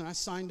leaders, and I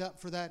signed up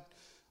for that.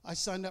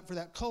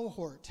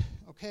 Cohort.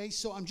 Okay,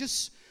 so I'm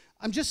just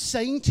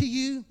saying to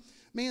you,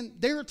 man,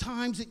 there are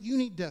times that you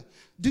need to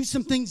do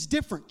some things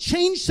different,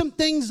 change some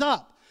things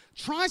up.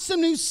 Try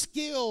some new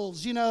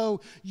skills,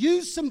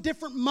 use some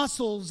different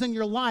muscles in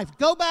your life.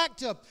 Go back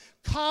to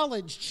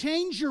college,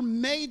 change your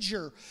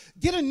major,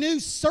 get a new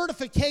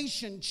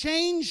certification,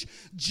 change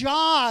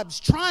jobs,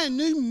 try a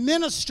new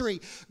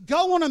ministry,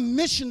 go on a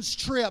missions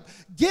trip,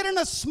 get in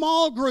a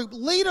small group,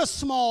 lead a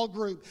small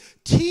group,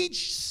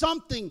 teach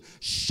something,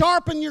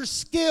 sharpen your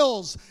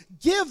skills,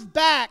 give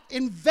back,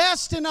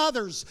 invest in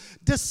others,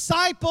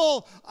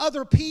 disciple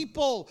other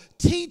people,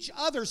 teach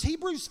others.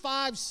 Hebrews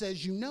 5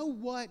 says, you know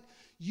what?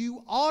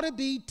 You ought to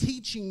be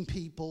teaching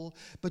people,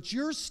 but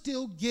you're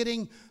still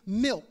getting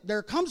milk.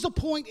 There comes a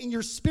point in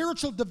your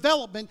spiritual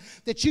development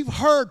that you've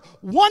heard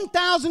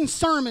 1,000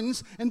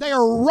 sermons and they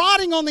are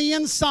rotting on the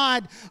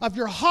inside of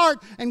your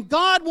heart, and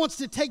God wants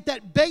to take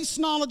that base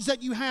knowledge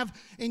that you have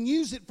and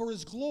use it for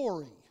His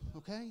glory,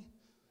 okay?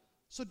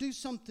 So do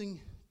something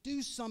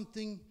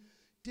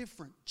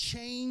different.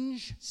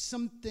 Change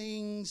some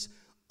things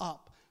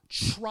up.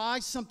 Try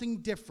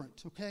something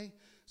different, okay?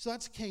 So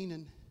that's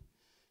Canaan,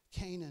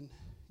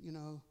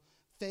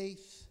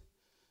 faith,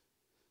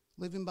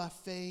 living by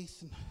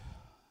faith.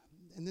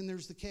 And then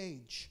there's the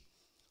cage,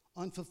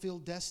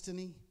 unfulfilled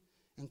destiny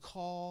and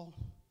call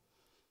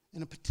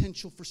and a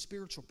potential for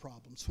spiritual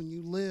problems. When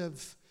you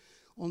live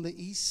on the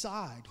east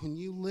side, when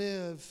you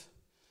live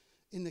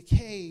in the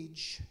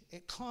cage,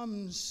 it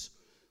comes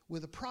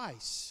with a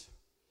price.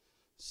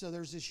 So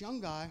there's this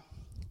young guy,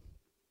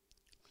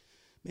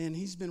 man,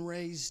 he's been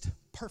raised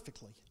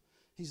perfectly.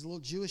 He's a little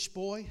Jewish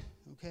boy,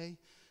 okay?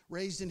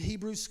 Raised in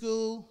Hebrew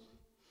school,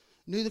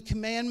 knew the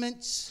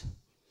commandments,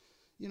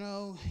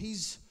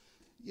 he's,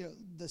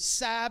 the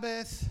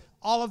Sabbath,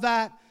 all of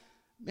that.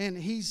 Man,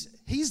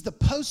 he's the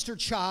poster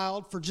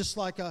child for just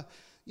like a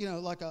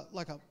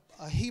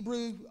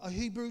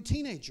Hebrew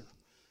teenager.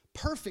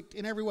 Perfect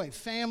in every way.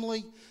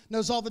 Family,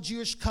 knows all the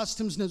Jewish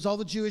customs, knows all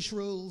the Jewish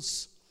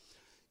rules.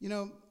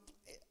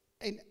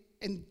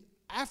 And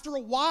after a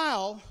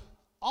while,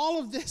 all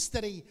of this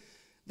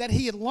that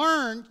he had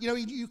learned,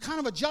 you kind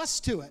of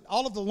adjust to it.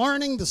 All of the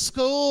learning, the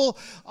school,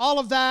 all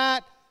of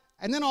that.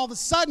 And then all of a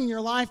sudden,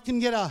 your life can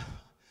get a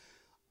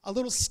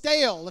little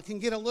stale. It can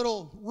get a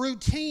little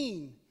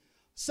routine.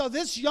 So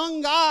this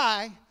young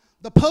guy,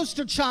 the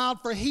poster child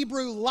for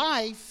Hebrew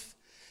life,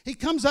 he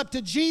comes up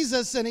to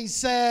Jesus and he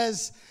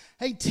says,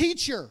 hey,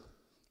 teacher,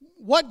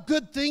 what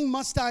good thing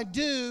must I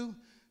do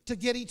to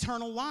get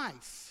eternal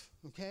life?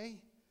 Okay?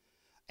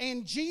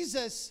 And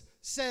Jesus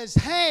says,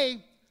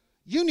 hey,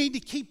 you need to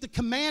keep the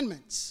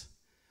commandments.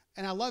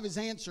 And I love his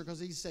answer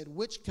because he said,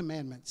 which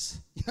commandments?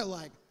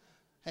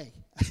 Hey,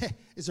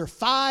 is there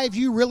 5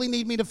 you really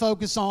need me to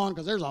focus on?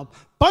 Because there's a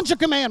bunch of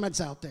commandments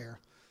out there.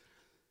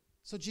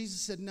 So Jesus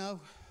said,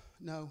 no,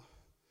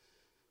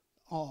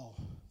 all.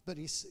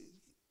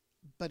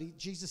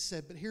 Jesus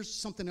said, but here's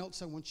something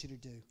else I want you to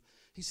do.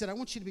 He said, I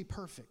want you to be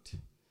perfect.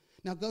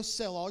 Now go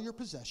sell all your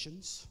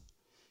possessions,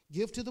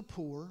 give to the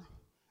poor,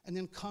 and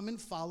then come and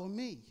follow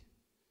me.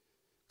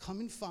 Come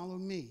and follow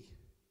me.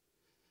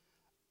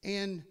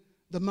 And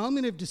the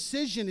moment of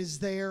decision is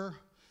there,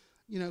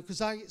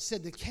 because I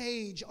said the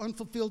cage,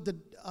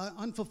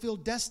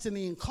 unfulfilled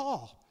destiny and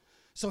call.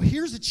 So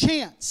here's a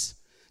chance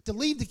to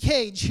leave the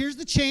cage. Here's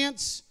the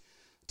chance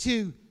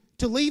to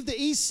leave the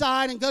east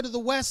side and go to the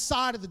west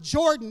side of the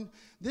Jordan.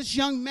 This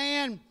young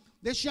man,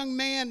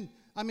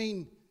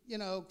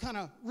 kind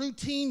of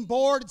routine,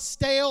 bored,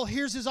 stale.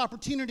 Here's his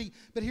opportunity.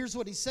 But here's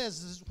what he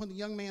says. This is when the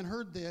young man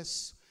heard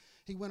this,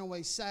 he went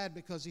away sad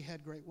because he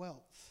had great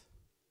wealth.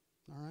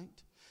 All right?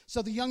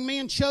 So the young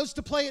man chose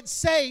to play it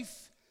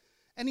safe,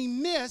 and he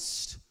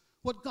missed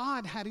what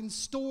God had in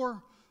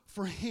store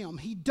for him.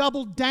 He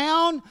doubled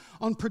down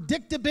on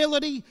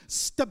predictability,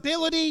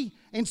 stability,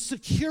 and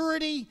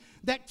security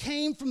that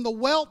came from the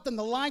wealth and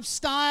the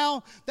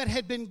lifestyle that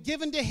had been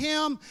given to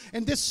him.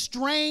 And this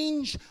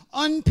strange,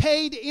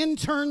 unpaid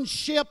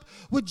internship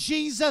with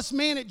Jesus,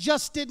 man, it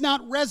just did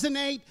not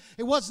resonate.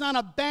 It was not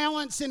a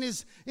balance in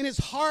his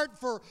heart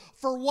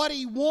for what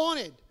he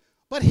wanted.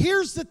 But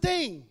here's the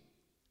thing.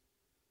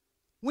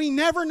 We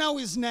never know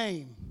his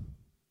name.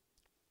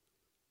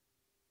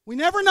 We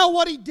never know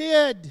what he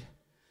did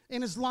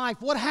in his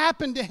life, what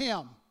happened to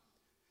him.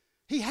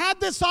 He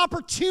had this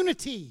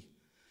opportunity,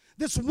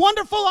 this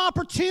wonderful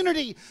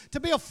opportunity to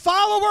be a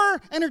follower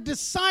and a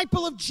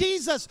disciple of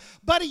Jesus,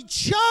 but he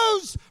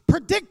chose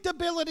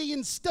predictability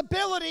and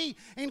stability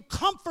and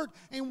comfort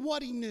in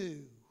what he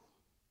knew.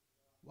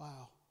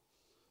 Wow.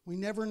 We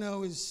never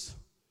know his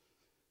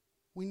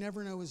name. We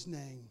never know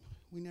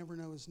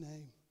his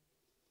name.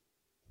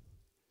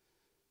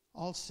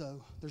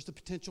 Also, there's the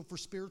potential for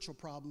spiritual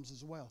problems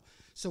as well.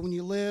 So when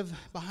you live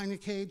behind the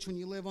cage, when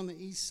you live on the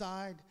east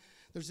side,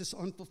 there's this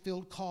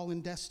unfulfilled call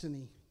and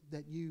destiny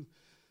that you'll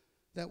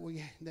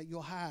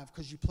have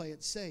because you play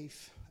it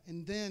safe.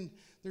 And then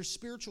there's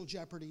spiritual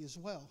jeopardy as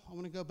well. I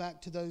want to go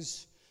back to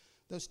those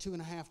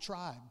 2.5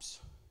 tribes.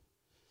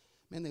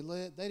 Man,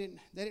 they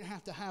didn't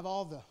have to have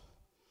all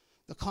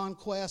the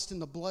conquest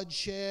and the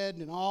bloodshed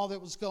and all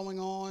that was going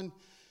on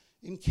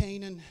in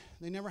Canaan.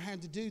 They never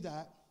had to do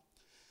that.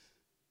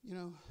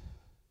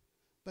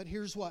 But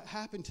here's what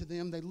happened to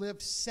them. They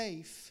lived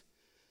safe,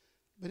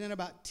 but in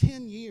about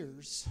 10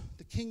 years,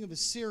 the king of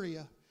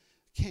Assyria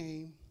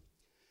came,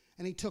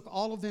 and he took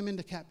all of them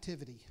into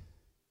captivity.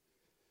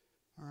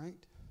 All right?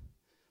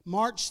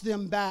 Marched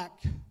them back,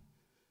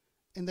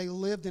 and they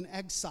lived in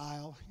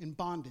exile, in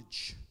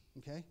bondage.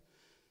 Okay?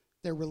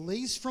 They're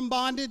released from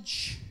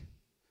bondage.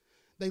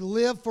 They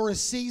lived for a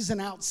season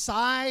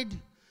outside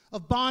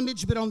of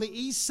bondage, but on the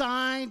east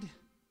side.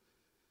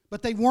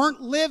 But they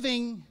weren't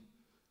living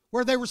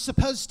where they were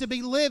supposed to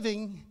be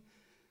living,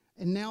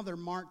 and now they're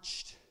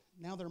marched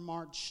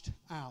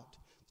out.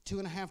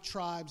 2.5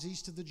 tribes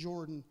east of the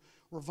Jordan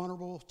were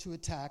vulnerable to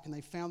attack, and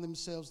they found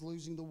themselves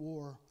losing the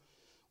war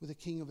with the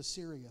king of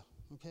Assyria.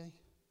 Okay?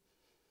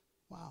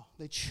 Wow.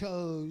 They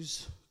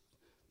chose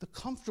the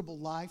comfortable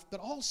life, but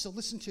also,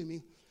 listen to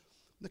me,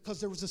 because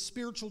there was a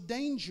spiritual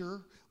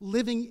danger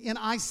living in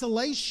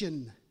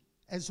isolation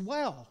as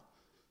well.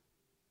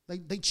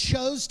 They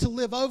chose to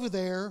live over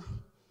there,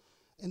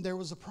 and there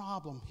was a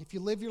problem. If you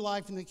live your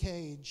life in the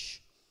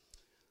cage,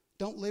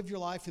 don't live your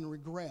life in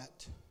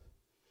regret.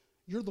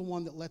 You're the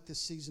one that let this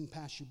season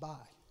pass you by.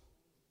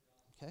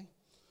 Okay?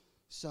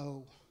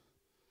 So,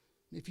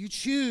 if you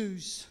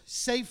choose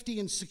safety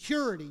and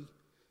security,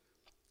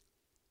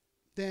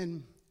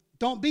 then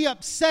don't be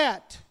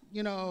upset,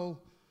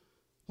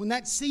 when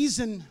that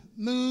season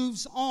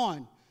moves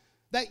on.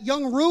 That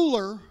young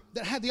ruler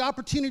that had the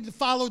opportunity to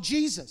follow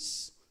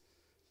Jesus,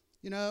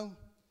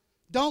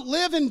 don't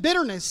live in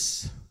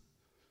bitterness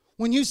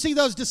when you see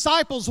those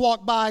disciples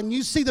walk by and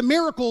you see the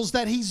miracles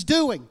that he's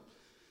doing.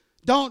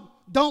 Don't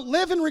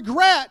live in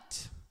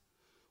regret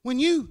when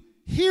you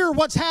hear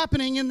what's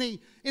happening in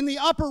the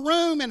upper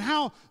room and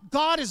how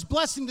God is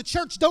blessing the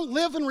church. Don't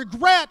live in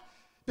regret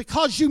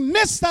because you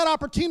missed that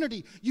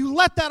opportunity. You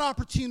let that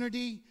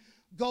opportunity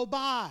go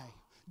by.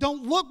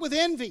 Don't look with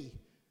envy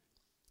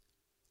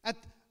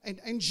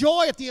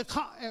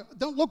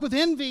don't look with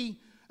envy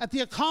at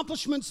the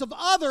accomplishments of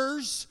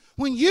others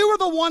when you are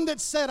the one that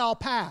said, I'll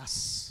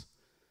pass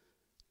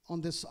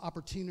on this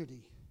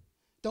opportunity.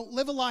 Don't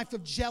live a life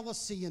of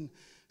jealousy and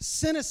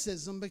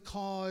cynicism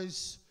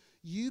because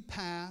you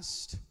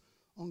passed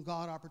on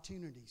God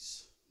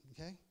opportunities.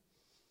 Okay?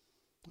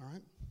 All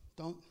right?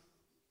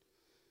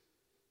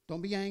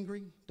 Don't be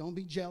angry. Don't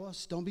be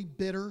jealous. Don't be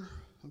bitter.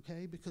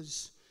 Okay?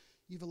 Because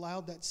you've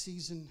allowed that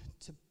season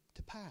to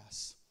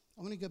pass.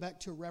 I want to go back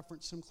to a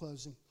reference in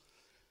closing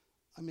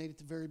I made at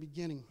the very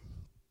beginning.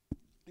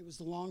 It was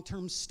the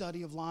long-term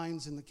study of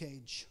lions in the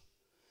cage.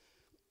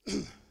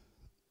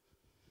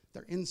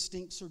 Their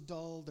instincts are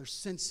dull. Their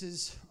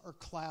senses are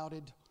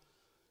clouded.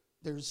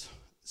 There's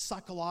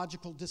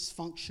psychological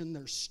dysfunction.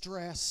 There's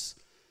stress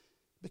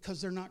because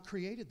they're not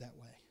created that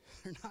way.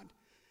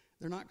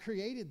 They're not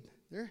created.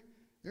 They're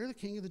the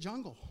king of the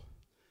jungle.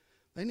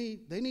 They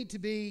need to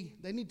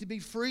be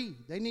free.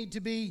 They need to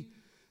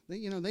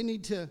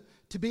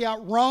be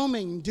out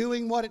roaming,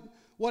 doing what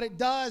it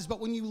does. But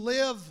when you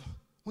live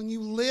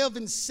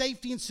in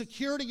safety and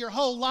security your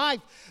whole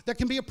life, there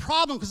can be a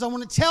problem, because I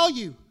want to tell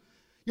you,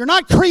 you're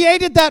not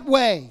created that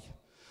way.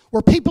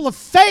 We're people of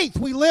faith.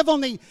 We live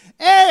on the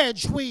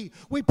edge. We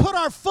put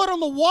our foot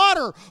on the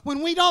water.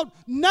 When we don't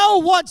know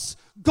what's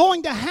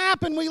going to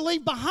happen, we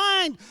leave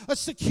behind a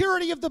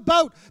security of the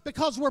boat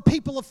because we're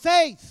people of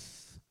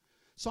faith.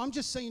 So I'm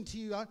just saying to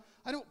you,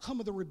 I don't come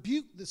with a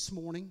rebuke this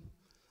morning.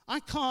 I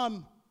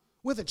come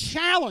with a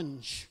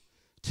challenge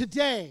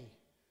today.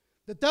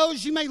 That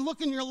those, you may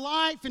look in your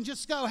life and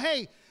just go,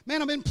 hey,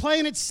 man, I've been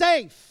playing it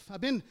safe.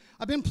 I've been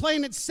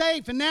playing it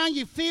safe, and now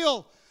you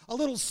feel a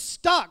little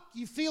stuck.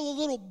 You feel a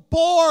little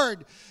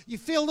bored. You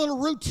feel a little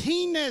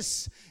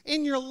routineness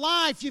in your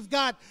life. You've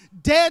got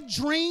dead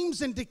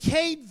dreams and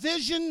decayed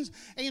visions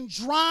and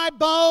dry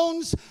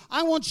bones.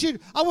 I want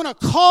to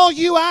call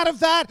you out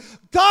of that.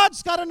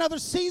 God's got another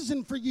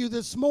season for you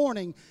this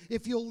morning.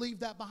 If you'll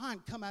leave that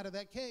behind, come out of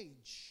that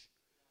cage.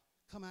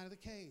 Come out of the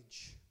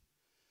cage.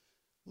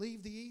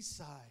 Leave the east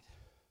side.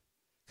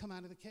 Come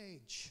out of the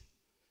cage.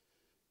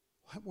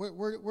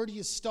 Where do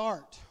you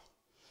start?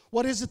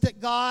 What is it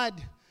that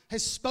God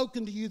has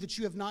spoken to you that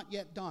you have not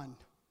yet done?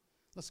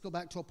 Let's go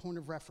back to a point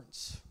of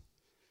reference.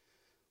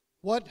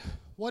 What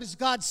has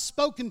God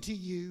spoken to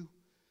you?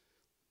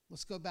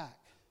 Let's go back.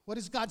 What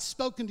has God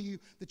spoken to you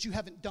that you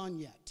haven't done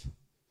yet?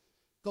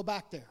 Go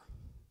back there.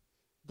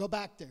 Go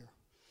back there.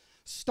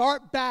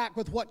 Start back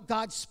with what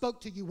God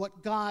spoke to you,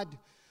 what God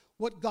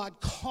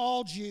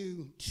called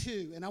you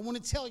to. And I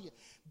want to tell you,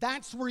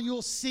 that's where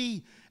you'll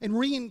see and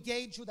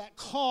re-engage with that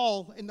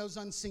call in those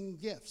unseen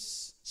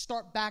gifts.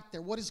 Start back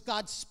there. What has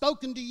God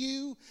spoken to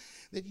you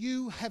that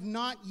you have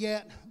not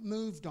yet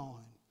moved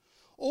on?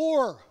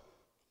 Or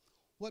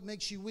what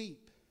makes you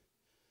weep?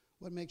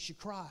 What makes you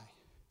cry?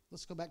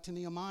 Let's go back to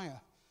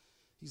Nehemiah.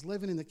 He's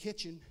living in the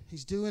kitchen.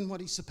 He's doing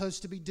what he's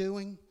supposed to be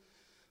doing.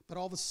 But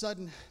all of a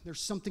sudden,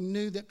 there's something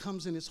new that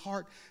comes in his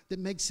heart that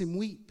makes him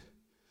weep.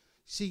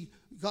 See,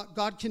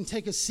 God can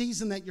take a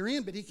season that you're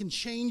in, but He can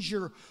change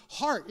your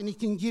heart, and He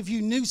can give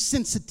you new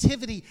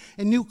sensitivity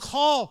and new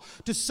call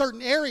to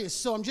certain areas.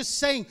 So I'm just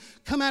saying,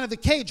 come out of the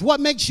cage. What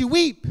makes you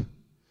weep?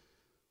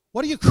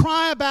 What do you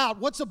cry about?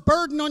 What's a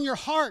burden on your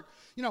heart?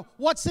 You know,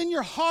 what's in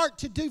your heart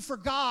to do for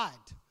God?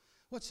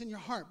 What's in your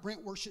heart?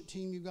 Brent worship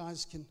team, you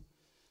guys can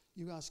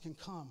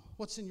come.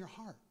 What's in your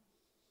heart?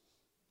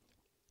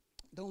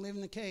 Don't live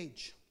in the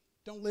cage.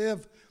 Don't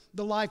live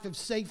the life of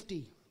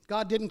safety.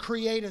 God didn't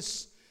create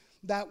us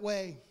that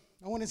way.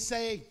 I want to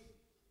say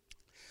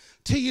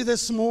to you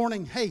this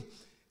morning, hey,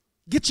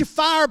 get your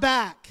fire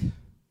back.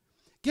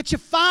 Get your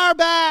fire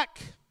back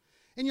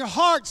in your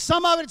heart.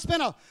 Some of it's been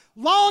a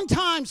long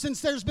time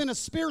since there's been a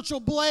spiritual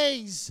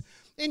blaze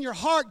in your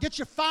heart. Get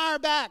your fire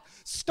back.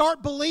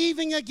 Start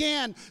believing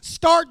again.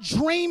 Start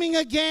dreaming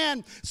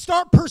again.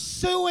 Start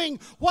pursuing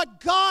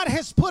what God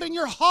has put in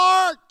your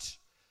heart.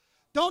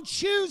 Don't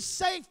choose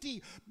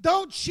safety.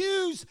 Don't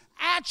choose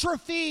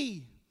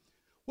atrophy,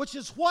 which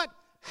is what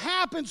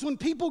happens when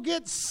people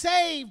get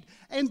saved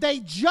and they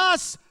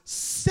just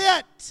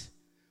sit.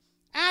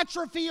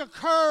 Atrophy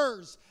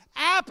occurs.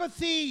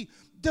 Apathy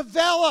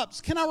develops.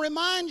 Can I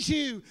remind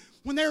you,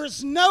 when there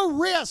is no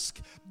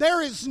risk,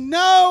 there is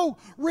no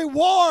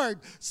reward.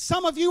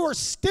 Some of you are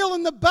still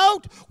in the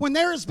boat when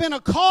there has been a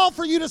call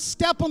for you to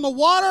step on the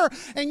water,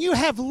 and you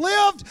have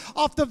lived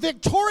off the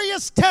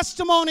victorious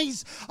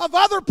testimonies of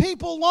other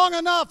people long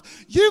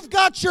enough. You've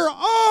got your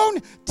own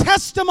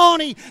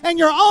testimony and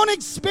your own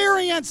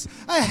experience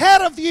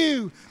ahead of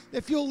you.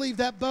 If you'll leave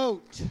that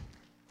boat,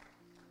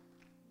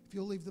 if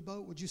you'll leave the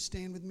boat, would you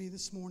stand with me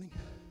this morning?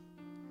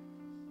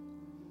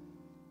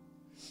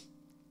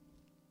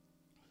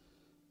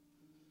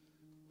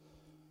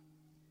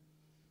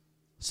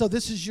 So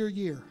this is your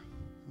year,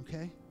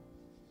 okay?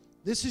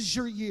 This is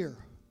your year.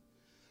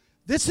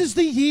 This is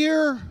the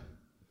year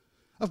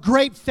of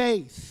great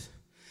faith.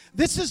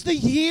 This is the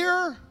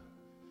year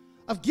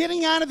of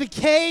getting out of the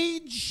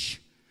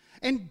cage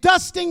and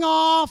dusting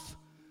off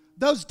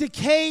those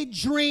decayed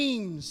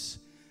dreams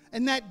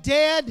and that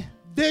dead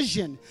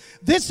vision.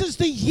 This is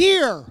the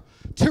year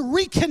to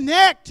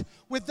reconnect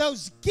with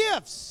those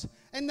gifts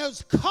and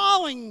those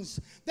callings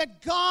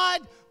that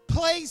God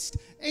placed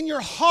in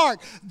your heart.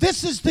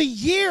 This is the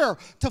year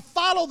to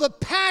follow the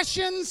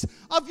passions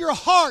of your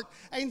heart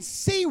and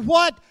see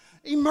what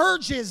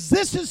emerges.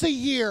 This is a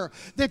year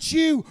that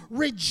you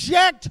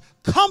reject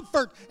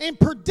comfort and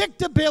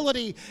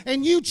predictability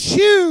and you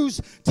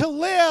choose to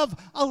live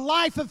a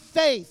life of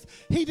faith.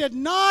 He did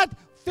not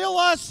fill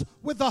us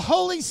with the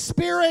Holy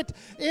Spirit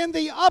in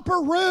the upper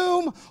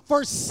room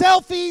for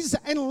selfies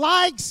and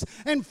likes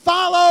and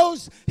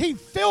follows. He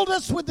filled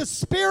us with the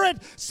Spirit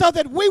so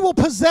that we will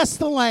possess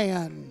the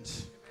land.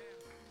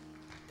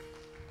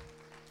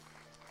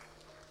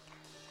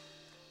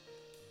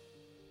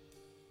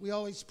 We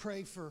always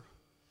pray for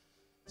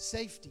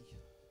safety.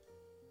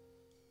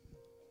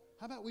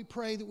 How about we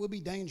pray that we'll be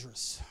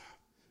dangerous?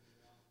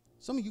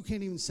 Some of you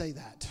can't even say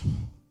that.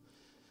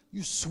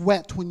 You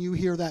sweat when you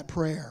hear that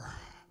prayer.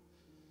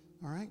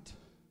 All right?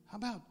 How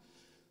about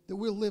that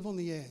we'll live on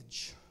the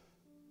edge?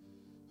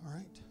 All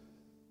right?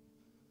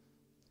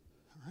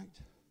 All right?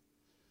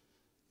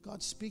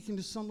 God's speaking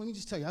to some. Let me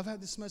just tell you, I've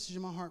had this message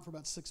in my heart for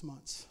about 6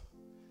 months.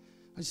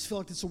 I just feel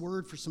like it's a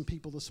word for some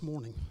people this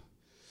morning.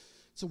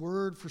 It's a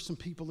word for some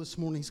people this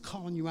morning. He's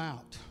calling you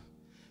out,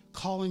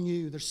 calling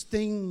you. There's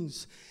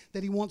things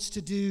that He wants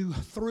to do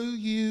through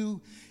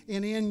you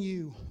and in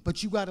you,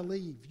 but you got to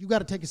leave. You got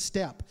to take a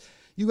step.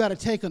 You got to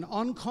take an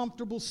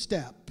uncomfortable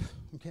step,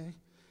 okay?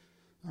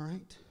 All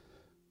right?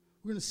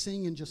 We're going to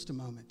sing in just a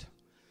moment.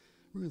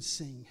 We're going to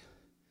sing.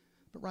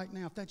 But right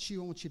now, if that's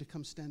you, I want you to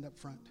come stand up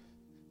front.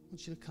 I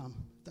want you to come.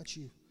 If that's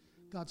you,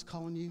 God's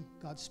calling you.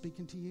 God's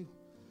speaking to you.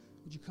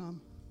 Would you come?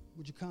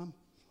 Would you come?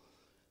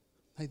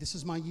 Hey, this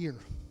is my year.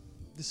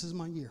 This is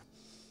my year.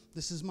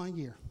 This is my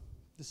year.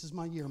 This is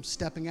my year. I'm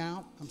stepping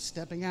out. I'm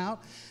stepping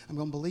out. I'm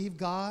going to believe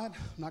God.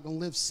 I'm not going to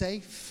live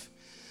safe.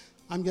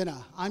 I'm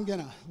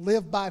gonna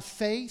live by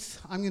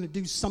faith. I'm gonna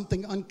do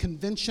something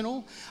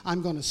unconventional.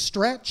 I'm gonna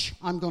stretch.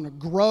 I'm gonna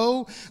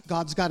grow.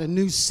 God's got a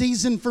new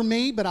season for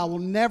me, but I will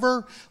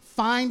never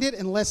find it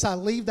unless I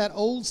leave that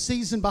old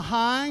season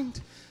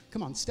behind.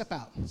 Come on, step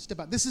out. Step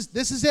out. This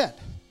is it.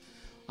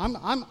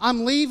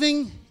 I'm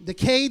leaving the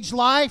cage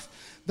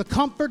life, the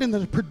comfort and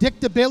the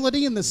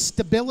predictability and the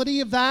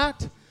stability of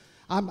that.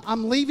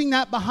 I'm leaving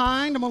that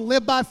behind. I'm gonna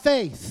live by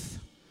faith.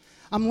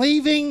 I'm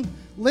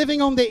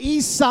living on the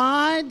east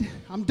side.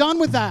 I'm done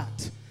with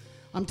that.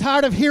 I'm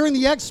tired of hearing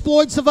the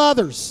exploits of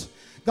others.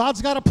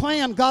 God's got a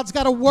plan. God's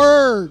got a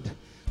word.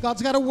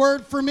 God's got a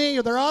word for me.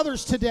 Are there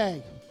others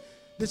today?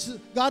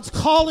 God's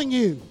calling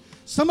you.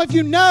 Some of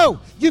you know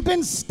you've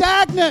been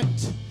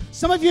stagnant.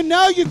 Some of you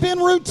know you've been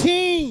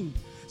routine.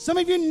 Some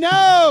of you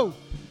know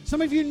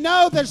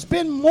there's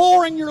been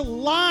more in your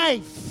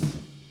life.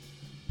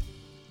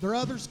 There are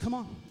others. Come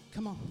on.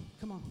 Come on.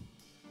 Come on.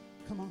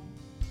 Come on.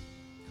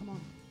 Come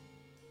on.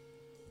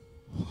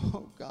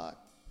 Oh, God.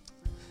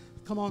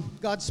 Come on.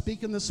 God's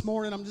speaking this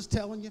morning. I'm just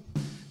telling you.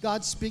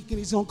 God's speaking.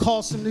 He's going to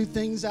call some new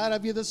things out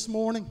of you this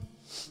morning.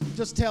 I'm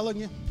just telling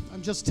you.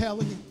 I'm just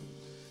telling you.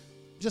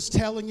 Just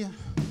telling you.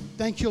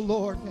 Thank you,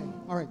 Lord.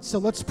 All right, so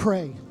let's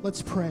pray.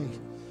 Let's pray.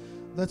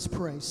 Let's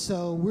pray.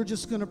 So we're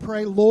just going to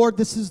pray. Lord,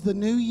 this is the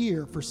new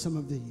year for some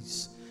of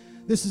these.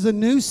 This is a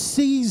new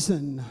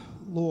season,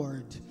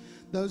 Lord.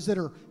 Those that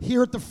are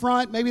here at the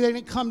front, maybe they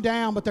didn't come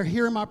down, but they're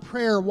hearing my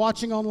prayer,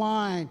 watching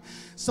online.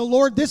 So,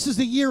 Lord, this is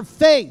the year of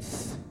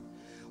faith.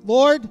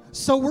 Lord,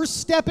 so we're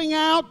stepping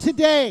out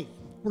today.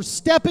 We're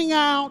stepping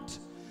out.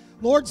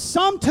 Lord,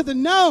 some to the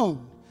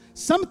known.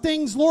 Some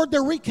things, Lord,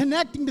 they're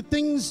reconnecting to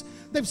things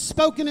they've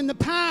spoken in the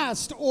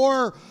past,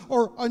 or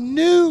a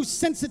new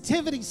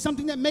sensitivity,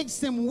 something that makes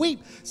them weep.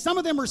 Some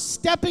of them are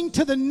stepping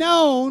to the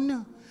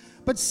known,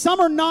 but some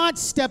are not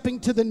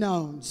stepping to the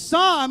known.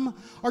 Some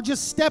are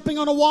just stepping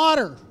on the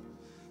water.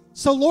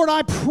 So, Lord,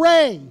 I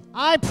pray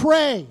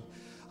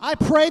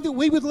that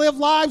we would live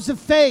lives of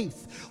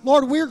faith.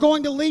 Lord, we're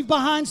going to leave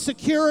behind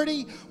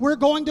security. We're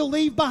going to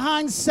leave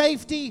behind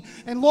safety.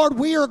 And Lord,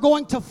 we are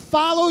going to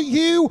follow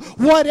you,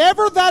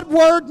 whatever that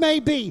word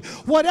may be,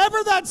 whatever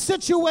that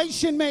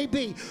situation may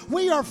be.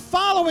 We are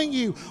following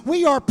you.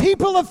 We are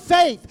people of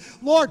faith.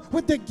 Lord,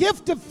 with the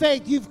gift of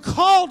faith, you've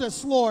called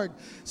us, Lord.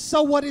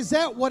 So what is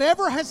that?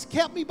 Whatever has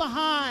kept me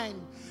behind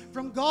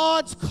from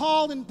God's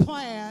call and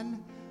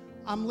plan,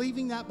 I'm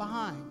leaving that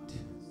behind.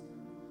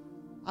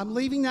 I'm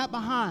leaving that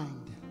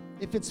behind.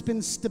 If it's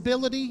been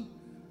stability,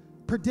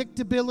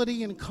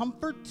 predictability, and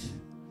comfort,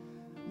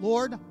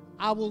 Lord,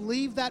 I will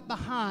leave that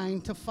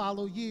behind to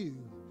follow you.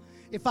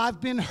 If I've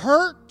been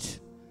hurt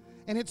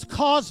and it's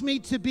caused me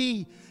to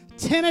be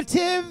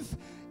tentative,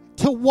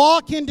 to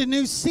walk into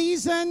new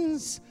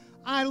seasons,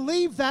 I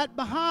leave that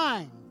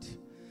behind.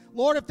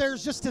 Lord, if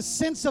there's just a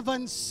sense of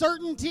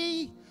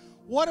uncertainty,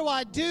 what do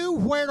I do?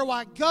 Where do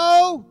I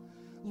go?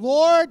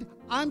 Lord,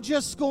 I'm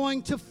just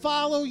going to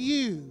follow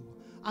you.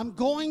 I'm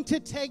going to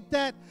take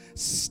that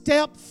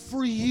step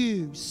for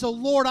you. So,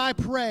 Lord, I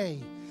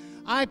pray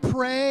that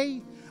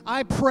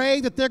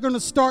they're going to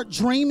start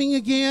dreaming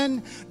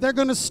again. They're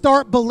going to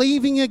start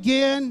believing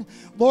again.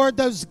 Lord,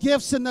 those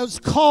gifts and those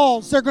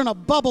calls, they're going to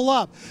bubble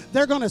up.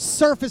 They're going to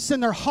surface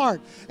in their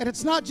heart. And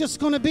it's not just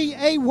going to be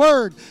a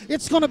word.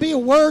 It's going to be a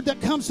word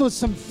that comes with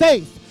some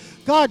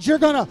faith. God, you're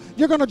going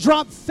to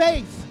drop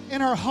faith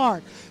in our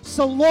heart.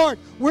 So, Lord,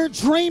 we're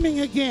dreaming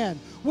again.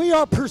 We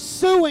are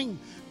pursuing,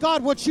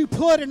 God, what you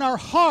put in our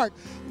heart.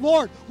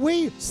 Lord,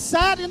 we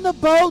sat in the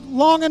boat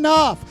long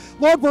enough.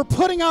 Lord, we're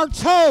putting our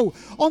toe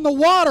on the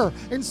water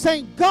and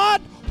saying,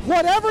 God,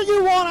 whatever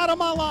you want out of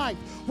my life,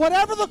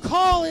 whatever the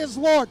call is,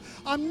 Lord,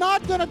 I'm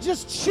not going to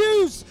just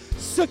choose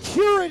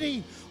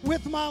security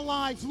with my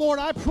life. Lord,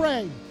 I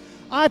pray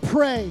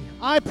today.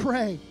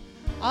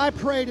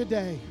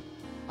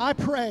 I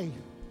pray.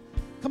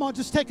 Come on,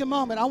 just take a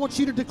moment. I want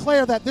you to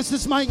declare that this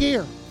is my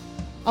year.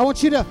 I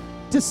want you to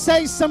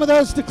say some of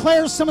those,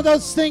 declare some of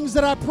those things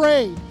that I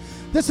prayed.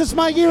 This is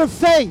my year of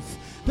faith.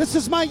 This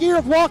is my year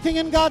of walking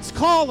in God's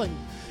calling.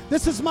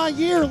 This is my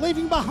year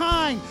leaving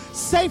behind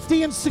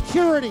safety and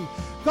security.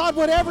 God,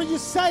 whatever you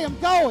say, I'm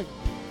going.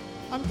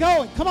 I'm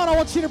going. Come on, I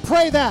want you to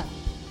pray that.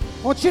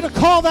 I want you to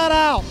call that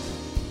out.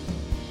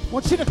 I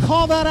want you to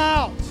call that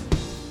out.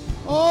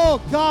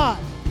 Oh, God.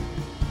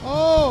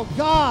 Oh,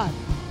 God.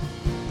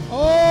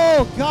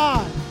 Oh,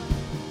 God.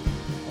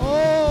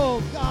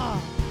 Oh,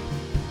 God.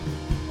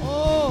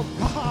 Oh,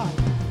 God.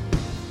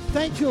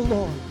 Thank you,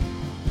 Lord.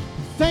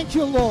 Thank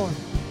you, Lord.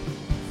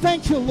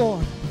 Thank you,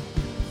 Lord.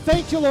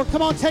 Thank you, Lord.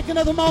 Come on, take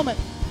another moment.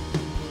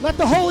 Let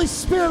the Holy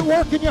Spirit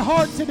work in your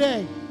heart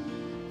today.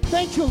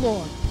 Thank you,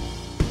 Lord.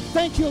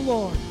 Thank you,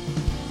 Lord.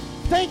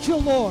 Thank you,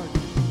 Lord.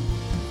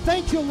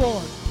 Thank you,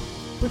 Lord.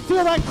 We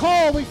feel that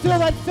call. We feel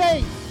that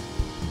faith.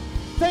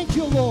 Thank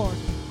you, Lord.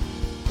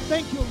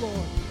 Thank you,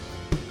 Lord.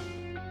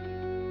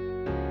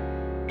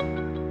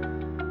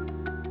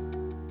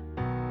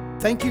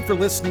 Thank you for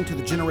listening to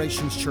the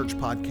Generations Church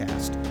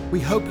podcast.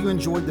 We hope you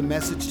enjoyed the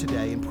message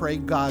today and pray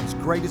God's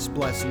greatest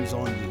blessings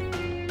on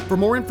you. For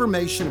more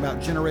information about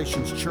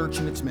Generations Church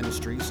and its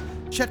ministries,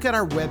 check out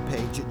our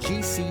webpage at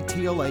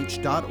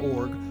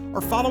gctlh.org or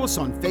follow us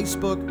on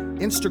Facebook,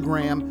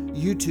 Instagram,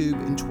 YouTube,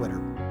 and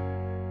Twitter.